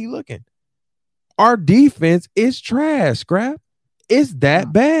looking the way he's looking. Our defense is trash, Scrap. It's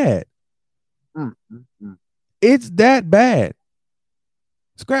that bad. It's that bad.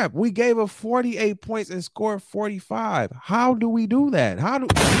 Scrap, we gave up 48 points and scored 45. How do we do that? How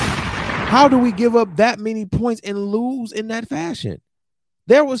do we give up that many points and lose in that fashion?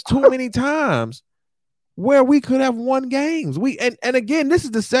 There was too many times where we could have won games. And again, this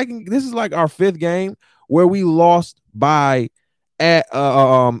is like our 5th game where we lost by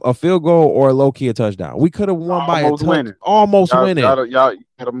a field goal or a low key a touchdown. We could have won by a touchdown. Almost winning. Y'all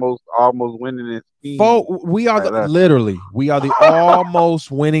almost winning team. We are the almost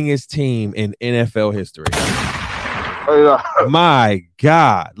winningest team in NFL history. My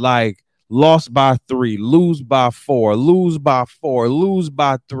God, like lost by 3, lose by 4, lose by 4, lose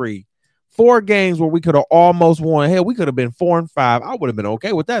by 3. 4 games where we could have almost won. Hell, we could have been 4-5. I would have been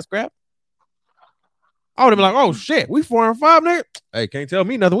okay with that, Scrap. I would have been like, oh shit, we 4-5, nigga. Hey, can't tell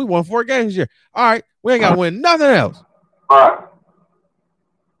me nothing. We won 4 games this year. All right, we ain't got to win nothing else. But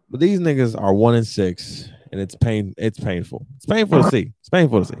these niggas are 1-6, and it's painful. It's painful to see. It's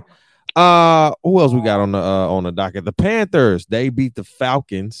painful to see. Who else we got on the docket? The Panthers. They beat the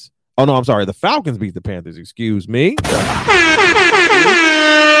Falcons. Oh no, I'm sorry. The Falcons beat the Panthers. Excuse me.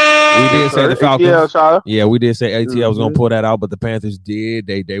 We did say the Falcons. ATL, yeah, we did say ATL was gonna pull that out, but the Panthers did.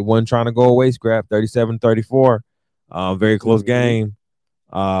 They wasn't trying to go away. Scrap 37-34. Very close game.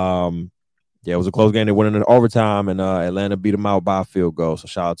 Yeah, it was a close game. They went into overtime, and Atlanta beat them out by a field goal. So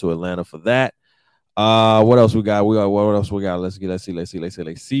shout out to Atlanta for that. What else we got? What else we got? Let's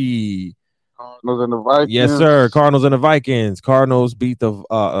see. Cardinals and the Vikings. Yes, sir. Cardinals and the Vikings. Vikings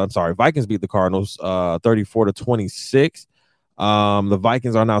beat the Cardinals 34-26. The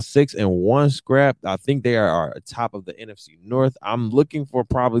Vikings are now 6-1. Scrap. I think they are top of the NFC North. I'm looking for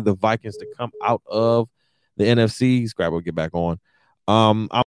probably the Vikings to come out of the NFC. Scrap. We'll get back on. I'm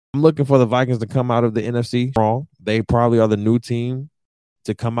looking for the Vikings to come out of the NFC. Wrong. They probably are the new team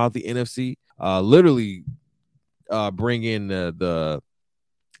to come out the NFC. Literally, bring in the.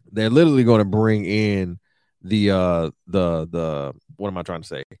 They're literally going to bring in the what am I trying to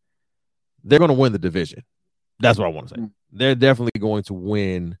say? They're going to win the division. That's what I want to say. They're definitely going to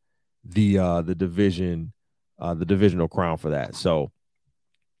win the division, the divisional crown for that. So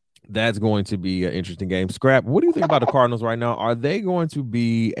that's going to be an interesting game. Scrap, what do you think about the Cardinals right now? Are they going to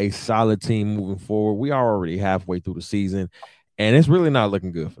be a solid team moving forward? We are already halfway through the season, and it's really not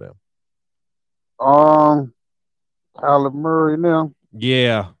looking good for them. Kyler Murray now.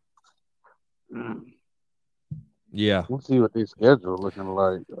 Yeah. Yeah. We'll see what their schedule looking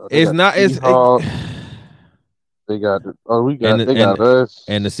like. It's not. They got us.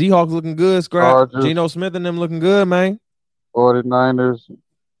 And the Seahawks looking good, Scrap. Geno Smith and them looking good, man. 49ers,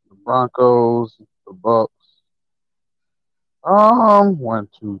 the Broncos, the Bucks. 1,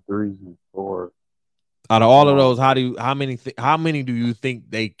 2, 3, 4. Out of all of those, how many do you think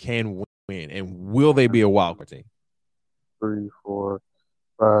they can win, and will they be a wild card team? 3, 4,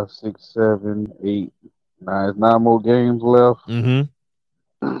 5, 6, 7, 8, 9. There's 9 more games left.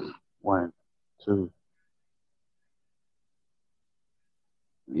 1, 2.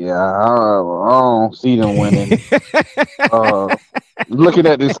 Yeah, I don't see them winning. Looking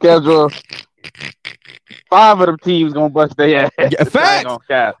at the schedule, 5 of them teams gonna bust their ass. Yeah,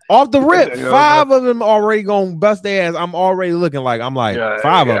 facts. Off the rip, 5 of them already gonna bust their ass. I'm already looking like 5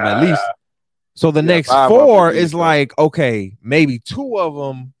 of them at least. So the next 4 is like, okay, maybe 2 of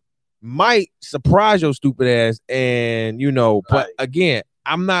them might surprise your stupid ass, and but again,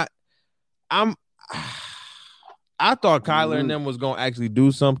 I thought Kyler and them was gonna actually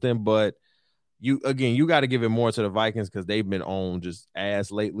do something, but you got to give it more to the Vikings because they've been on just ass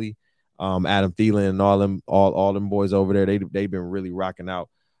lately. Adam Thielen and all them boys over there, they've been really rocking out.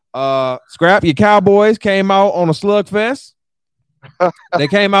 Scrap, your Cowboys came out on a slugfest. They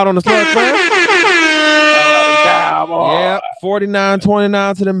came out on a slugfest. Yeah,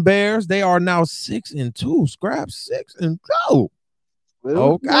 49-29 to them Bears. They are now 6-2. Scrap 6-2.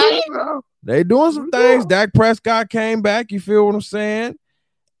 Okay. They doing some things. Dak Prescott came back. You feel what I'm saying?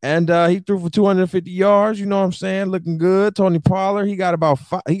 And he threw for 250 yards. You know what I'm saying? Looking good. Tony Pollard, he got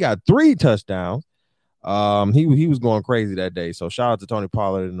 3 touchdowns. He was going crazy that day. So shout out to Tony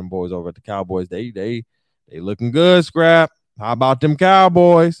Pollard and them boys over at the Cowboys. They looking good, Scrap. How about them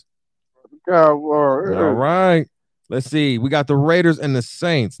Cowboys? Cowboys. All right. Let's see. We got the Raiders and the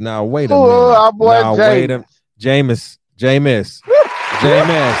Saints. Now wait a minute. Jameis. Jameis,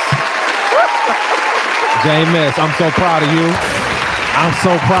 I'm so proud of you. I'm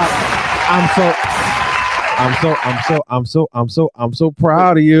so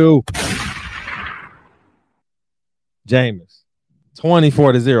proud of you. Jameis,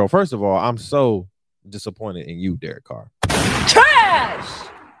 24-0. First of all, I'm so disappointed in you, Derek Carr. Trash.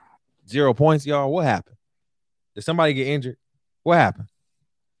 0 points, y'all. What happened? Did somebody get injured? What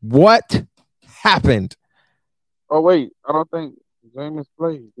happened? Oh wait, I don't think Jameis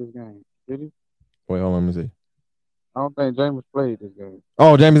played this game. Did he? Wait, hold on, let me see. I don't think Jameis played this game.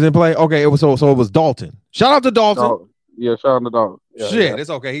 Oh, Jameis didn't play? Okay, it was so it was Dalton. Shout out to Dalton. Yeah, shout out to Dalton. Yeah, Shit, it's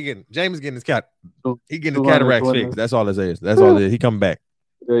okay. Jameis getting his cataracts fixed. That's all it is. That's all it is. He coming back.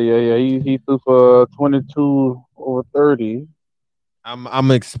 Yeah. He threw for 22 over 30.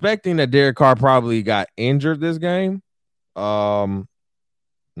 I'm expecting that Derek Carr probably got injured this game.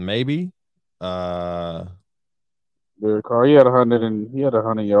 Maybe. Derek Carr, he had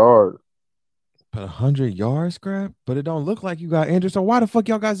 100 yards. But 100 yards, Scrap? But it don't look like you got injured. So why the fuck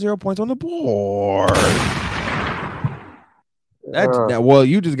y'all got 0 points on the board? Well,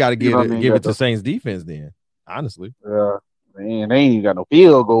 you just got to give it to Saints defense then, honestly. Yeah. Man, they ain't got no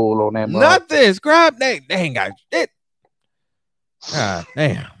field goal on that. Nothing, Scrap. They ain't got shit. God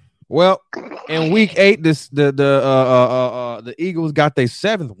damn. Well, in week 8, the Eagles got their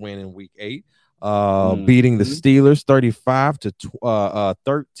 7th win in week 8, beating the Steelers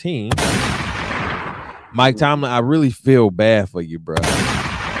 35-13. Mike Tomlin, I really feel bad for you, bro.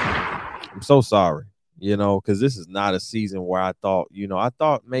 I'm so sorry, because this is not a season where I thought, I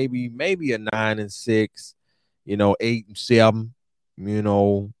thought maybe a 9-6, 8-7,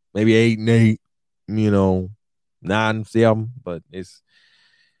 maybe 8-8, 9-7, but it's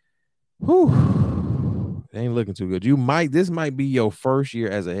it ain't looking too good. This might be your first year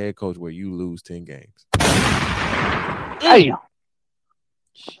as a head coach where you lose 10 games. Damn.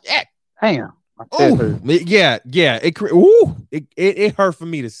 Shit. Damn. Ooh, yeah. It hurt for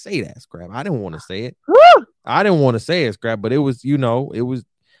me to say that, Scrap. I didn't want to say it. I didn't want to say it, Scrap, but it was,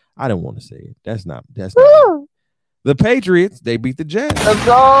 I didn't want to say it. That's not it. The Patriots, they beat the Jets. Let's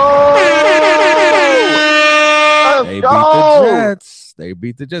go. They beat the Jets. They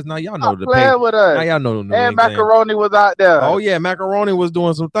beat the Jets. Now y'all know the Patriots. Now y'all know the New And Macaroni was out there. Oh yeah, Macaroni was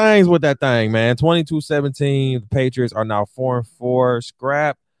doing some things with that thing, man. 22-17. The Patriots are now 4-4.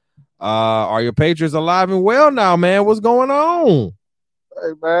 Scrap. Are your Patriots alive and well now, man? What's going on?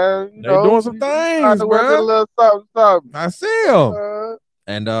 Hey man, they're doing some things, bro. Something. I see them.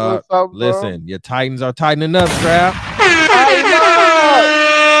 And listen, your Titans are tightening up, Scrap.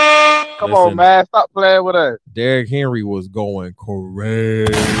 Come on, man. Stop playing with us. Derrick Henry was going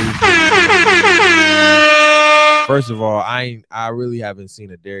crazy. First of all, I really haven't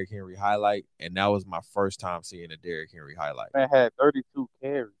seen a Derrick Henry highlight, and that was my first time seeing a Derrick Henry highlight. Man had 32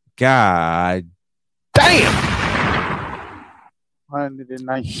 carries. God damn.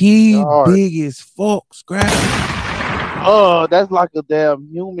 190. He yards. Big as fuck, Scrap. Oh, that's like a damn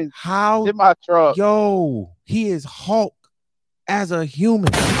human. How? In my truck. Yo, he is Hulk as a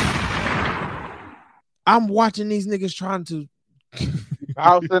human. I'm watching these niggas trying to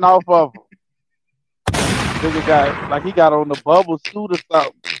bouncing off of him. Nigga he got on the bubble suit or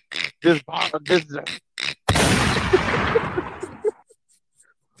something. This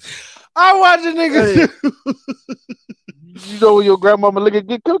I watch a nigga. You know when your grandmama look at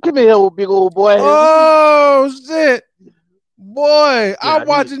come here, big old boy. Oh shit. Boy, I'm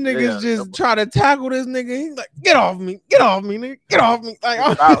watching niggas just try to tackle this nigga. He's like, get off me, nigga, get off me.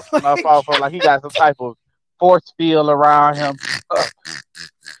 Like he got some type of force field around him.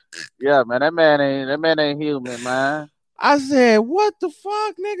 Yeah, man, that man ain't human, man. I said, what the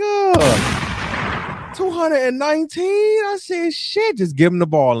fuck, nigga? 219. I said, shit, just give him the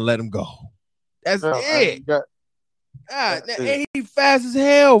ball and let him go. That's it. And he fast as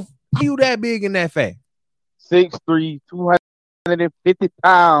hell. How you that big and that fat? 6'3", 250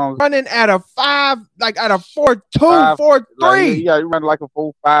 pounds. Running at a 5, like at a 4.2, 4.3. Yeah, you run like a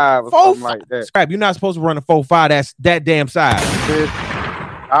 4.5 or something like that. Scrap, you're not supposed to run a 4.5. That's that damn size.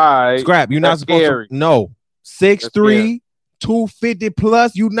 All right. Scrap, you're not supposed to. No. 6'3", 250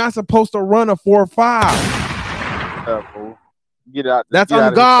 plus. You're not supposed to run a 4.5. Get out. That's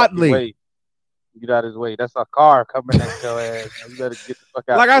ungodly. Get out of his way. That's a car coming at your ass. You better get the fuck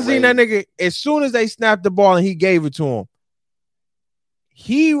out. Like I seen that nigga as soon as they snapped the ball and he gave it to him.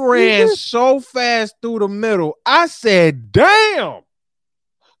 He ran so fast through the middle. I said, damn.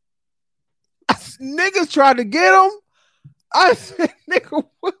 Niggas tried to get him. I said, nigga,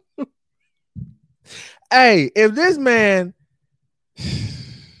 what? Hey, if this man,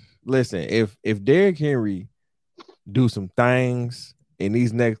 listen, if Derrick Henry do some things in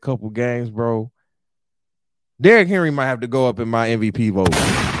these next couple games, bro, Derrick Henry might have to go up in my MVP vote.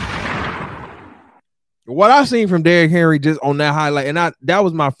 What I've seen from Derrick Henry just on that highlight, and that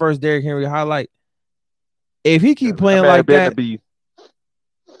was my first Derrick Henry highlight. If he keep playing like that,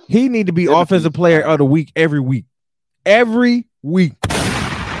 he need to be offensive player of the week every week. Every week.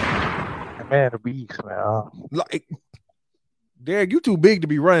 That man a beast, man. Like, Derrick, you too big to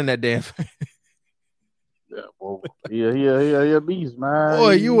be running that damn thing. Yeah, boy. Yeah, beast, man.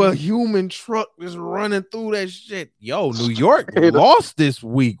 Boy, you a human truck just running through that shit. Yo, New York lost this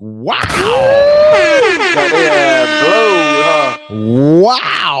week. Wow.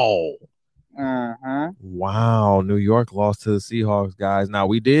 Wow. Wow. New York lost to the Seahawks, guys. Now,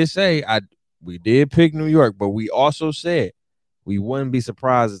 we did say we did pick New York, but we also said we wouldn't be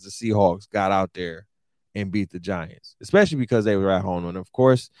surprised if the Seahawks got out there and beat the Giants, especially because they were at home. And, of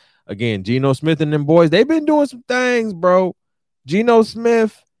course, again, Geno Smith and them boys, they've been doing some things, bro. Geno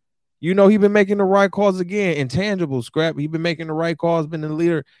Smith, You know, he been making the right calls again. Intangible scrap. He been making the right calls, been the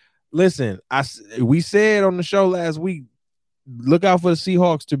leader. Listen, we said on the show last week, look out for the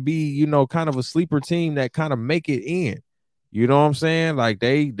Seahawks to be, you know, kind of a sleeper team that kind of make it in. You know what I'm saying? Like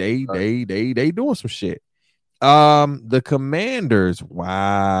they doing some shit. The Commanders.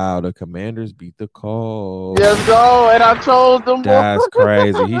 Wow, the Commanders beat the Colts. Yes, go. And I told them. That's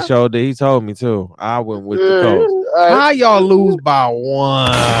crazy. He showed it. He told me too. I went with the Colts. How y'all lose by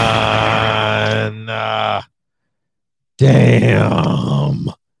 1?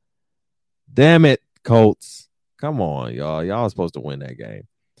 Damn it, Colts. Come on, y'all. Y'all are supposed to win that game.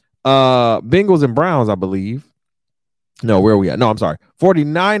 Bengals and Browns, I believe. No, where are we at? No, I'm sorry.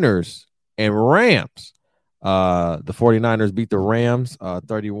 49ers and Rams. The 49ers beat the Rams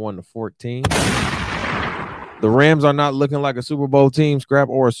 31-14. The Rams are not looking like a Super Bowl team, Scrap,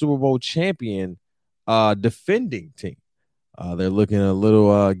 or a Super Bowl champion defending team. They're looking a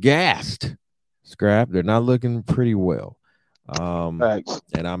little gassed, Scrap. They're not looking pretty well. And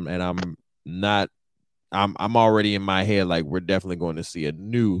I'm already in my head like we're definitely going to see a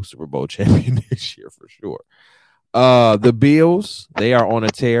new Super Bowl champion this year for sure. The Bills, they are on a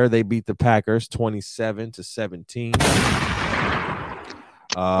tear. They beat the Packers 27-17.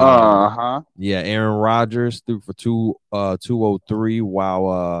 Yeah, Aaron Rodgers threw for 203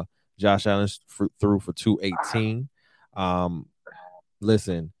 while Josh Allen threw for 218.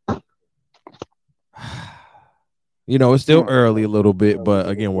 Listen, you know, it's still early a little bit, but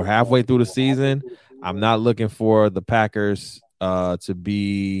again, we're halfway through the season. I'm not looking for the Packers to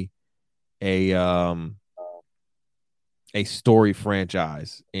be a story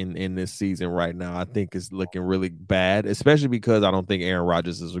franchise in this season right now. I think it's looking really bad, especially because I don't think Aaron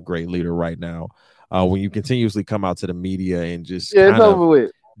Rodgers is a great leader right now. When you continuously come out to the media and just kind of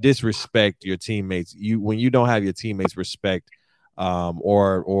disrespect your teammates, when you don't have your teammates respect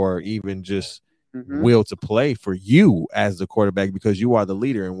or even just will to play for you as the quarterback because you are the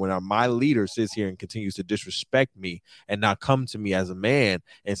leader. And when my leader sits here and continues to disrespect me and not come to me as a man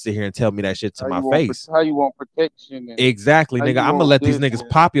and sit here and tell me that shit to my face. How you want protection? Exactly, nigga. I'm gonna let these niggas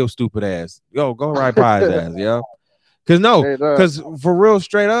pop your stupid ass. Yo, go right by his ass, yo. Because for real,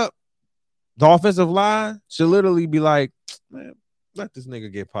 straight up, the offensive line should literally be like, man, let this nigga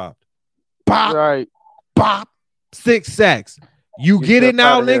get popped. Pop, right. Pop, 6 sacks. You get it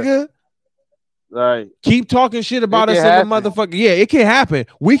now, nigga? Right. Keep talking shit about us in the motherfucker. Yeah, it can happen.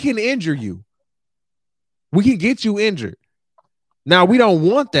 We can injure you. We can get you injured. Now, we don't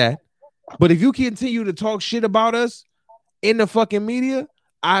want that. But if you continue to talk shit about us in the fucking media,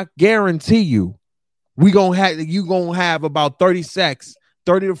 I guarantee you, you gonna have about 30 sacks,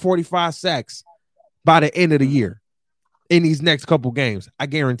 30 to 45 sacks by the end of the year in these next couple games. I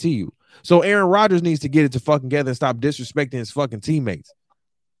guarantee you. So Aaron Rodgers needs to get it to fucking together and stop disrespecting his fucking teammates.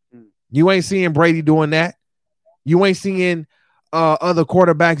 You ain't seeing Brady doing that. You ain't seeing other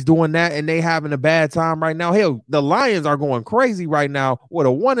quarterbacks doing that, and they having a bad time right now. Hell, the Lions are going crazy right now with a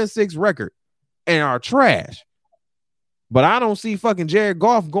 1-6 record and are trash. But I don't see fucking Jared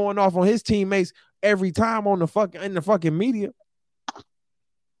Goff going off on his teammates every time in the fucking media.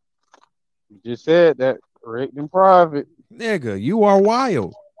 You just said that. Correct in private. Nigga, you are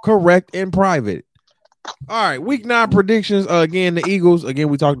wild. Correct in private. All right, week 9 predictions. Again, the Eagles. Again,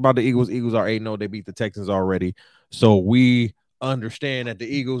 we talked about the Eagles. Eagles are 8-0. They beat the Texans already. So we understand that the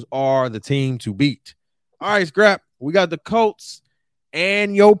Eagles are the team to beat. All right, Scrap. We got the Colts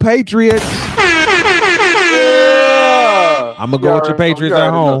and your Patriots. Yeah. I'm gonna go with your Patriots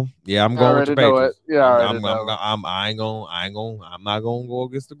at home. Yeah, I'm going with your Patriots. Yeah, I'm not gonna go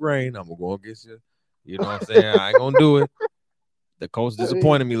against the grain. I'm gonna go against you. You know what I'm saying? I ain't gonna do it. The Colts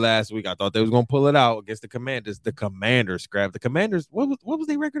disappointed me last week. I thought they was gonna pull it out against the Commanders. The Commanders, Scrap. The Commanders. What was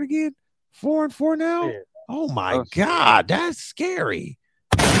their record again? 4-4 now. Yeah. Oh my God, that's scary.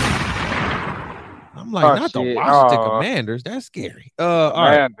 I'm like, not the Washington Commanders. That's scary. All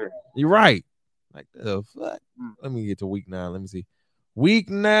right, you're right. Like the fuck. Let me get to week 9. Let me see. Week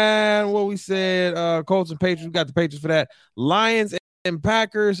 9. What we said. Colts and Patriots. We got the Patriots for that. Lions and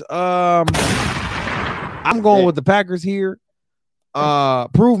Packers. I'm going with the Packers here.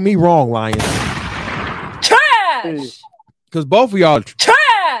 Prove me wrong, Lions. Trash. Because both of y'all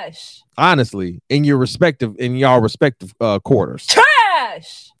trash. Honestly, in y'all respective quarters.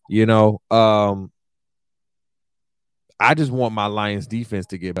 Trash. You know, I just want my Lions defense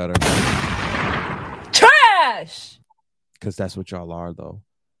to get better. Trash. Because that's what y'all are, though.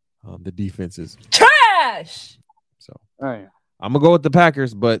 The defense is trash. So I'm gonna go with the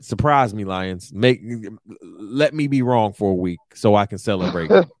Packers, but surprise me, Lions. Let me be wrong for a week so I can celebrate.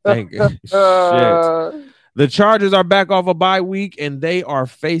 Thank you. Shit. The Chargers are back off a bye week, and they are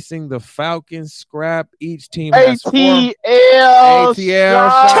facing the Falcons. Scrap. Each team has ATL.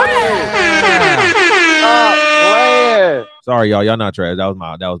 Sorry, y'all. Y'all not trash. That was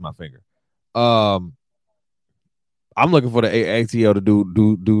my finger. I'm looking for the ATL to do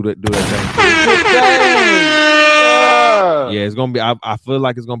that thing. Yeah, it's gonna be. I feel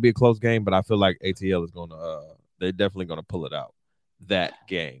like it's gonna be a close game, but I feel like ATL is gonna. They're definitely gonna pull it out. That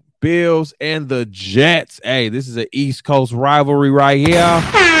game. Bills and the Jets. Hey, this is an East Coast rivalry right here.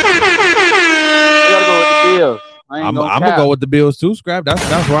 I'm gonna go with the Bills too, Scrap.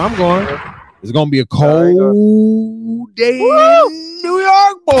 That's where I'm going. It's gonna be a cold day in New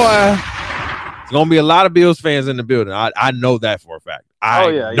York, boy. It's gonna be a lot of Bills fans in the building. I know that for a fact.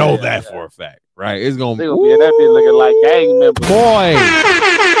 I know that for a fact. Right? It's gonna be in that bitch looking like gang members. Boy.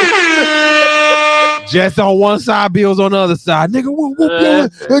 Jets on one side, Bills on the other side. Nigga, whoop,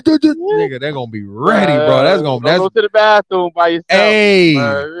 nigga, they're gonna be ready, bro. That's go to the bathroom by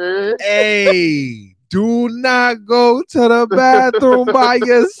yourself. Hey, do not go to the bathroom by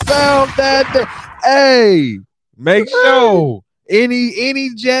yourself that day. Hey, make sure any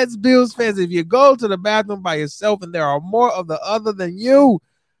Jets, Bills fans, if you go to the bathroom by yourself and there are more of the other than you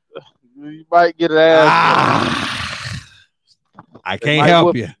might get an ass. I can't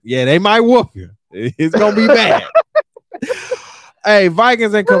help you. Yeah, they might whoop you. It's gonna be bad. Hey,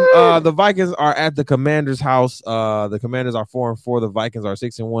 Vikings and the Vikings are at the Commanders' house. The Commanders are 4-4. The Vikings are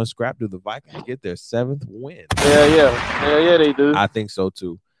 6-1. Scrap. Do the Vikings get their 7th win? Yeah, they do. I think so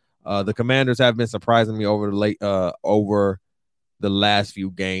too. The Commanders have been surprising me over the last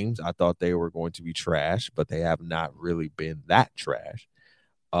few games. I thought they were going to be trash, but they have not really been that trash.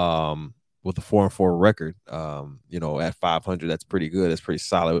 With a 4-4 record, at 500, that's pretty good. That's pretty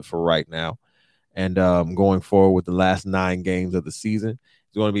solid for right now. And going forward with the last 9 games of the season,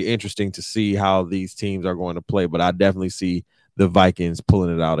 it's going to be interesting to see how these teams are going to play. But I definitely see the Vikings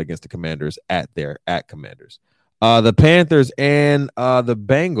pulling it out against the Commanders at Commanders. The Panthers and the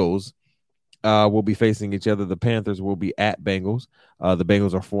Bengals will be facing each other. The Panthers will be at Bengals. The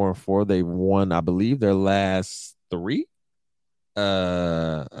Bengals are 4-4. They've won, I believe, their last 3.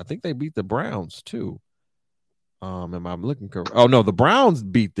 I think they beat the Browns too. Am I looking correct? Oh no, the Browns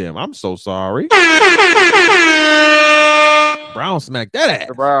beat them. I'm so sorry. Browns smacked that ass.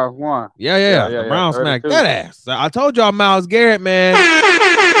 The Browns won. Yeah. The Browns smacked that ass. I told y'all Myles Garrett, man.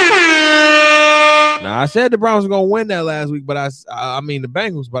 Now I said the Browns were gonna win that last week, but I mean the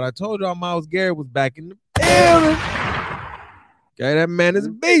Bengals, but I told y'all Myles Garrett was back in the building. Okay, that man is a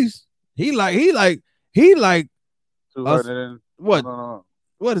beast. He like 200 what? No.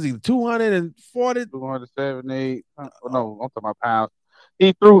 What is he? 240? 278. No, I'm talking about pounds.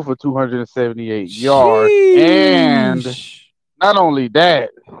 He threw for 278 yards. And not only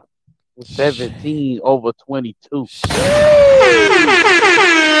that, 17 over 22.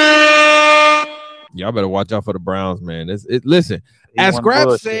 Y'all better watch out for the Browns, man. Listen, as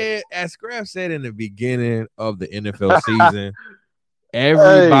Scrap said in the beginning of the NFL season,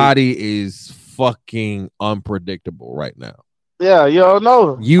 everybody is fucking unpredictable right now. Yeah, you don't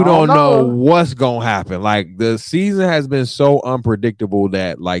know. You don't know what's gonna happen. Like the season has been so unpredictable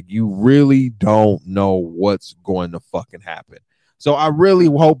that like you really don't know what's going to fucking happen. So I really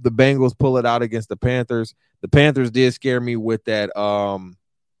hope the Bengals pull it out against the Panthers. The Panthers did scare me with that.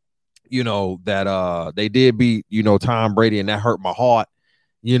 They did beat Tom Brady, and that hurt my heart.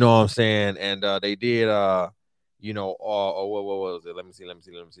 You know what I'm saying? And they did. What was it? Let me see.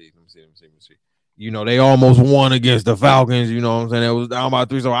 They almost won against the Falcons. You know what I'm saying? It was down by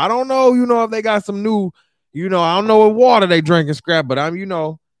 3. So I don't know, if they got some new, I don't know what water they drinking, Scrap, but I don't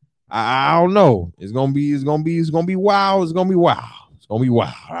know. It's gonna be wild. It's gonna be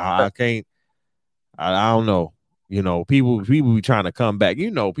wild. I don't know. People be trying to come back.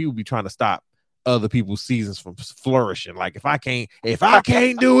 People be trying to stop other people's seasons from flourishing. Like if I can't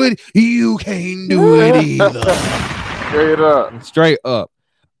do it, you can't do it either. Straight up.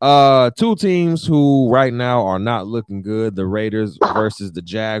 2 teams who right now are not looking good. The Raiders versus the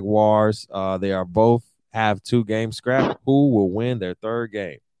Jaguars. They are both have 2 games. Scrap. Who will win their 3rd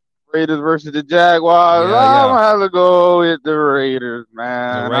game? Raiders versus the Jaguars. I'm gonna have to go with the Raiders,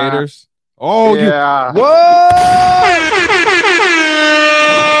 man. The Raiders. Oh yeah. What?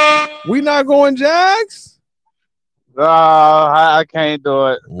 We not going Jags? I can't do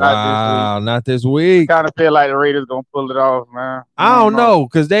it. Wow, not this week. Kind of feel like the Raiders gonna pull it off, man. I don't know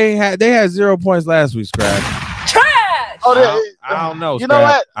because they had 0 points last week, Scrap. Trash. I don't know. You know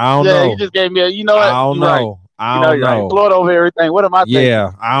what? I don't know. You just gave me you know what? I don't know. I don't know. Float over everything. What am I thinking?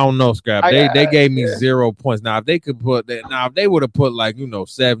 Yeah, I don't know, Scrap. They gave me 0 points. Now, if they could put that, if they would have put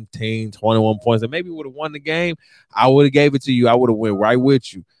 17, 21 points and maybe would have won the game, I would have gave it to you. I would have went right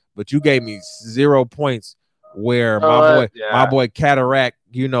with you. But you gave me 0 points where my boy Cataract,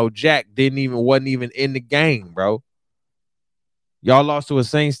 Jack wasn't even in the game, bro. Y'all lost to a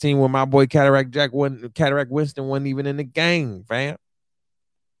Saints team where my boy Cataract Winston wasn't even in the game, fam.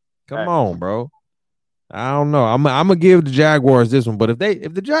 Come on, bro. I don't know. I'm gonna give the Jaguars this one, but if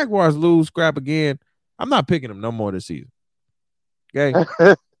the Jaguars lose Scrap again, I'm not picking them no more this season. Okay.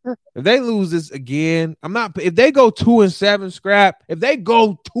 If they lose this again, I'm not. If they go 2-7, Scrap. If they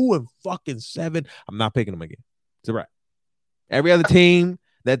go 2-7, I'm not picking them again. It's a wrap. Every other team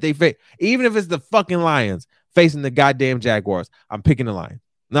that they face, even if it's the fucking Lions facing the goddamn Jaguars, I'm picking the Lions.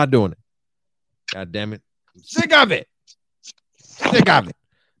 Not doing it. God damn it. Sick of it.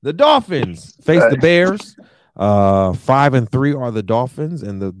 The Dolphins face the Bears. 5-3 are the Dolphins,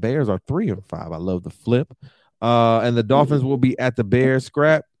 and the Bears are 3-5. I love the flip. And the Dolphins will be at the Bears.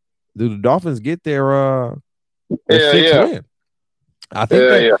 Scrap. Do the Dolphins get their sixth win? I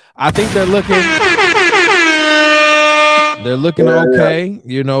think they're looking. They're looking okay.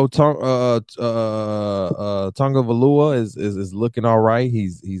 Tonga Valua is looking all right.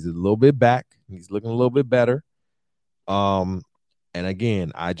 He's a little bit back. He's looking a little bit better. And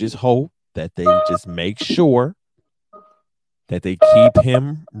again, I just hope that they just make sure that they keep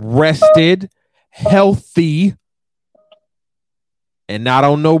him rested, healthy, and not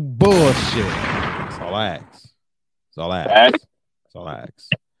on no bullshit. That's all I ask.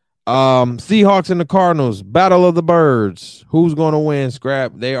 Seahawks and the Cardinals, Battle of the Birds. Who's going to win,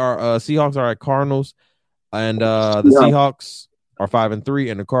 Scrap? They are Seahawks are at Cardinals, and the Seahawks are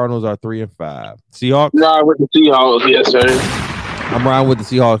 5-3, and the Cardinals are 3-5. Seahawks? Ride with the Seahawks, yes, sir. I'm riding with the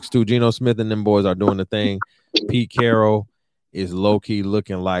Seahawks too. Geno Smith and them boys are doing the thing. Pete Carroll is low-key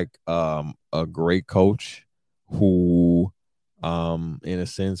looking like a great coach who, in a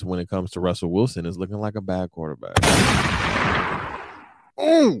sense, when it comes to Russell Wilson, is looking like a bad quarterback.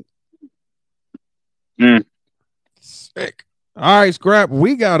 Sick. All right, Scrap.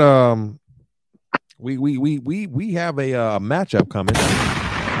 We got we have a matchup coming.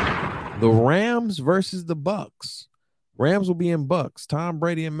 The Rams versus the Bucks. Rams will be in Bucks. Tom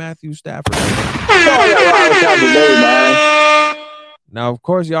Brady and Matthew Stafford. Now, of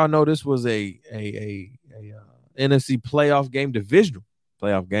course, y'all know this was a NFC playoff game, divisional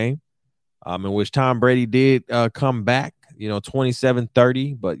playoff game, in which Tom Brady did come back,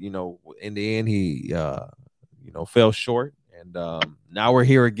 27-30, but in the end he fell short, and now we're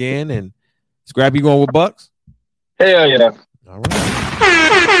here again. And Scrap, you going with Bucks? Hell yeah! All right.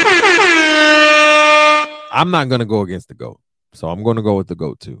 I'm not going to go against the GOAT, so I'm going to go with the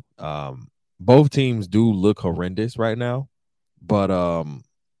GOAT too. Both teams do look horrendous right now, but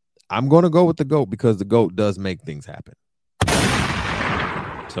I'm going to go with the GOAT because the GOAT does make things happen.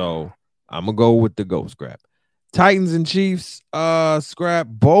 So I'm going to go with the GOAT, Scrap. Titans and Chiefs, Scrap,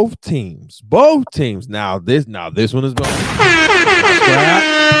 both teams. Now this one is going.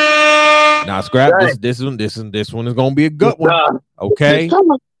 Now, Scrap, this one is going to be a good one. Okay.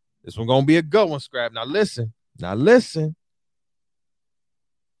 This one gonna be a good one, Scrap. Now listen.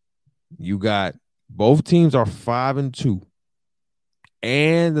 You got both teams are 5-2,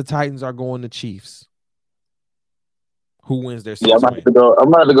 and the Titans are going to Chiefs. Who wins their sixth win? I'm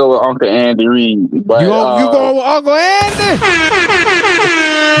about to go with Uncle Andy Reid. But, you going with Uncle Andy?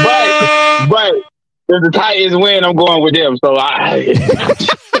 but if the Titans win, I'm going with them. So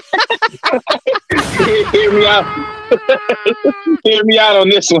hear me out. Hear me out on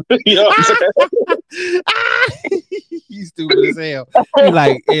this one. You know what I'm saying? You stupid as hell. You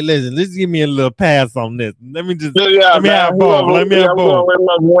like, hey, listen, let's give me a little pass on this. Let me have both. Let me have both.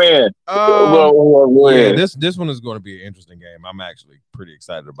 Yeah, this one is going to be an interesting game. I'm actually pretty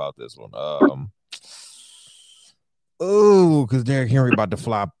excited about this one. Because Derrick Henry about to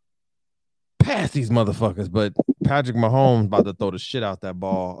fly past these motherfuckers, but Patrick Mahomes about to throw the shit out that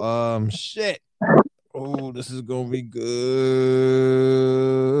ball. Shit. Oh, this is gonna be good.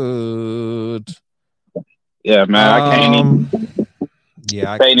 Yeah, man. I can't even.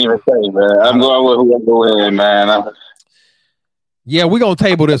 Yeah, I can't even say, man. I'm going with whoever wins, man. Yeah, we're gonna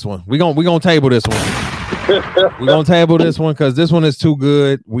table this one. We're gonna table this one. We're gonna table this one because this one is too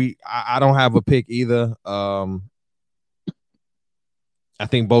good. I don't have a pick either. I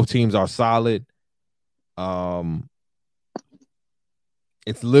think both teams are solid.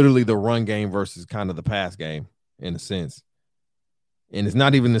 It's literally the run game versus kind of the pass game in a sense. And it's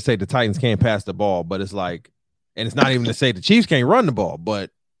not even to say the Titans can't pass the ball, but it's like, and it's not even to say the Chiefs can't run the ball. But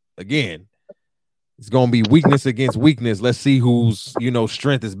again, It's gonna be weakness against weakness. Let's see whose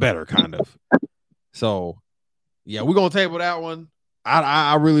strength is better, kind of. So yeah, we're gonna table that one.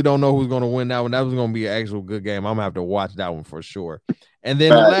 I really don't know who's gonna win that one. That was gonna be an actual good game. I'm gonna have to watch that one for sure. And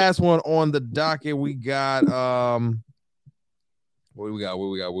then the last one on the docket, we got what we got?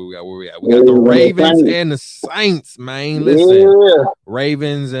 We got the Ravens and the Saints, man. Listen,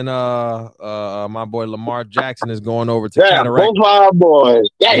 Ravens and my boy Lamar Jackson is going over to Cataract. Both our boys.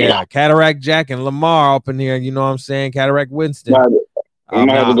 Yeah, Cataract Jack and Lamar up in here. You know what I'm saying? Cataract Winston. I'm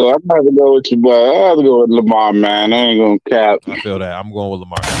gonna have to go with you, but I have to go with Lamar, man. I ain't gonna cap. I feel that. I'm going with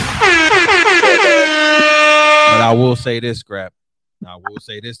Lamar. But I will say this, Scrap. I will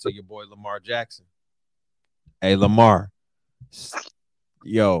say this to your boy Lamar Jackson. Hey, Lamar.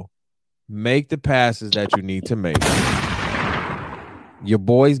 Yo, make the passes that you need to make. Your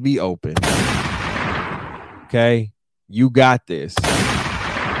boys be open. Okay? You got this.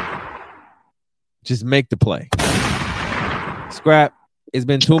 Just make the play. Scrap. It's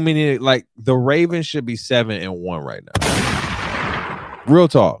been too many. Like, the Ravens should be 7-1 right now. Real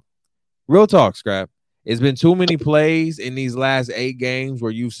talk, Scrap. It's been too many plays in these last 8 games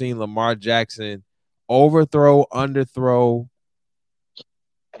where you've seen Lamar Jackson overthrow, underthrow,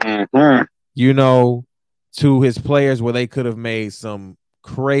 to his players where they could have made some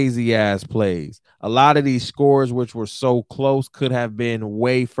crazy ass plays. A lot of these scores, which were so close, could have been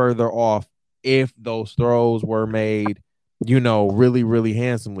way further off if those throws were made really, really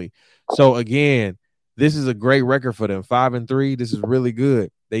handsomely. So again, this is a great record for them. 5-3. This is really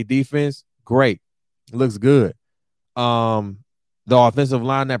good. They defense, great. It looks good. The offensive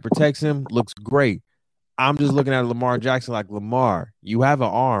line that protects him looks great. I'm just looking at Lamar Jackson like, Lamar, you have an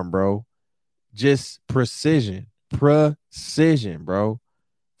arm, bro. Just precision, bro.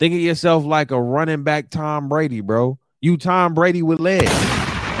 Think of yourself like a running back Tom Brady, bro. You Tom Brady with legs.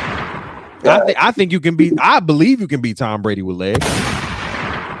 I think you can beat. I believe you can beat Tom Brady with legs.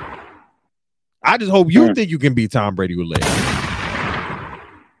 I just hope you think you can beat Tom Brady with legs.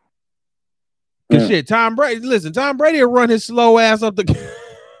 Cause shit, Tom Brady. Listen, Tom Brady will run his slow ass up the.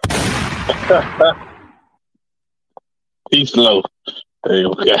 He's slow.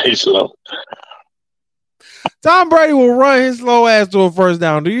 He's slow. Tom Brady will run his slow ass to a first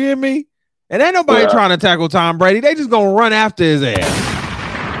down. Do you hear me? And ain't nobody trying to tackle Tom Brady. They just gonna run after his ass.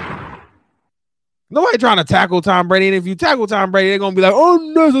 Nobody trying to tackle Tom Brady. And if you tackle Tom Brady, they're going to be like,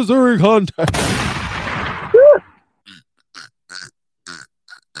 unnecessary contact.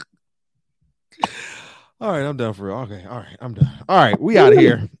 All right, I'm done for real. Okay, all right, I'm done. All right, we out of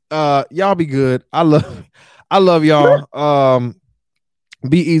here. Y'all be good. I love y'all.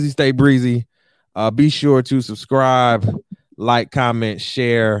 Be easy, stay breezy. Be sure to subscribe, like, comment,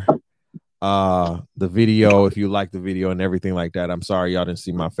 share the video if you like the video and everything like that. I'm sorry y'all didn't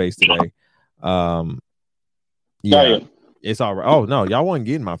see my face today. Yeah, it's all right. Oh no, y'all wasn't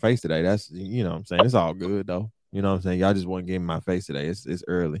getting my face today. That's what I'm saying. It's all good though. You know what I'm saying? Y'all just wasn't getting my face today. It's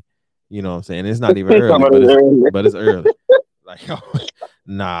early. You know what I'm saying? It's not even early, but it's early. Like,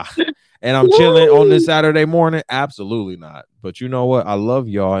 nah. And I'm chilling on this Saturday morning. Absolutely not. But you know what? I love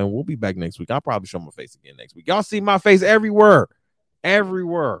y'all, and we'll be back next week. I'll probably show my face again next week. Y'all see my face everywhere.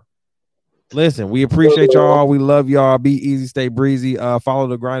 Listen, we appreciate y'all. We love y'all. Be easy, stay breezy. Follow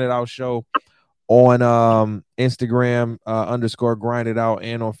the Grind It Out Show on Instagram _ Grind It Out,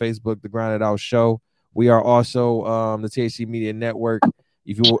 and on Facebook, the Grind It Out Show. We are also the THC Media Network.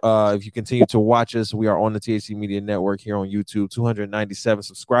 If you continue to watch us, we are on the THC Media Network here on YouTube. 297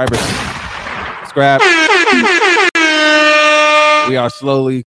 subscribers. Subscribe. We are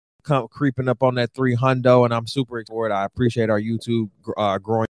slowly creeping up on that 300, and I'm super excited. I appreciate our YouTube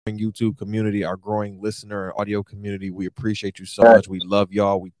growing YouTube community, our growing listener and audio community. We appreciate you so much. We love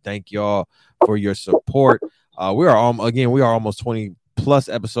y'all. We thank y'all for your support. We are almost 20 plus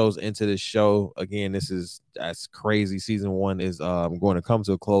episodes into this show. Again, that's crazy. Season 1 is going to come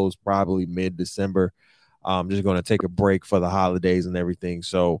to a close probably mid-December. I'm just going to take a break for the holidays and everything.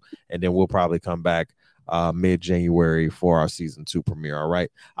 And then we'll probably come back mid-January for our season 2 premiere. All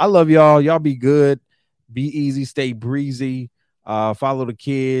right. I love y'all. Y'all be good. Be easy. Stay breezy. Follow the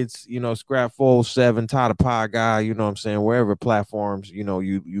kids, Scrap 407, Ty the Pie Guy, you know what I'm saying, wherever platforms, you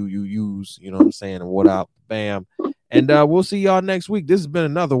use, you know what I'm saying, and what up, bam. And we'll see y'all next week. This has been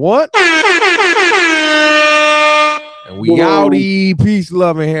another one. And we outie. Peace,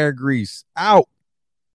 love, and hair grease. Out.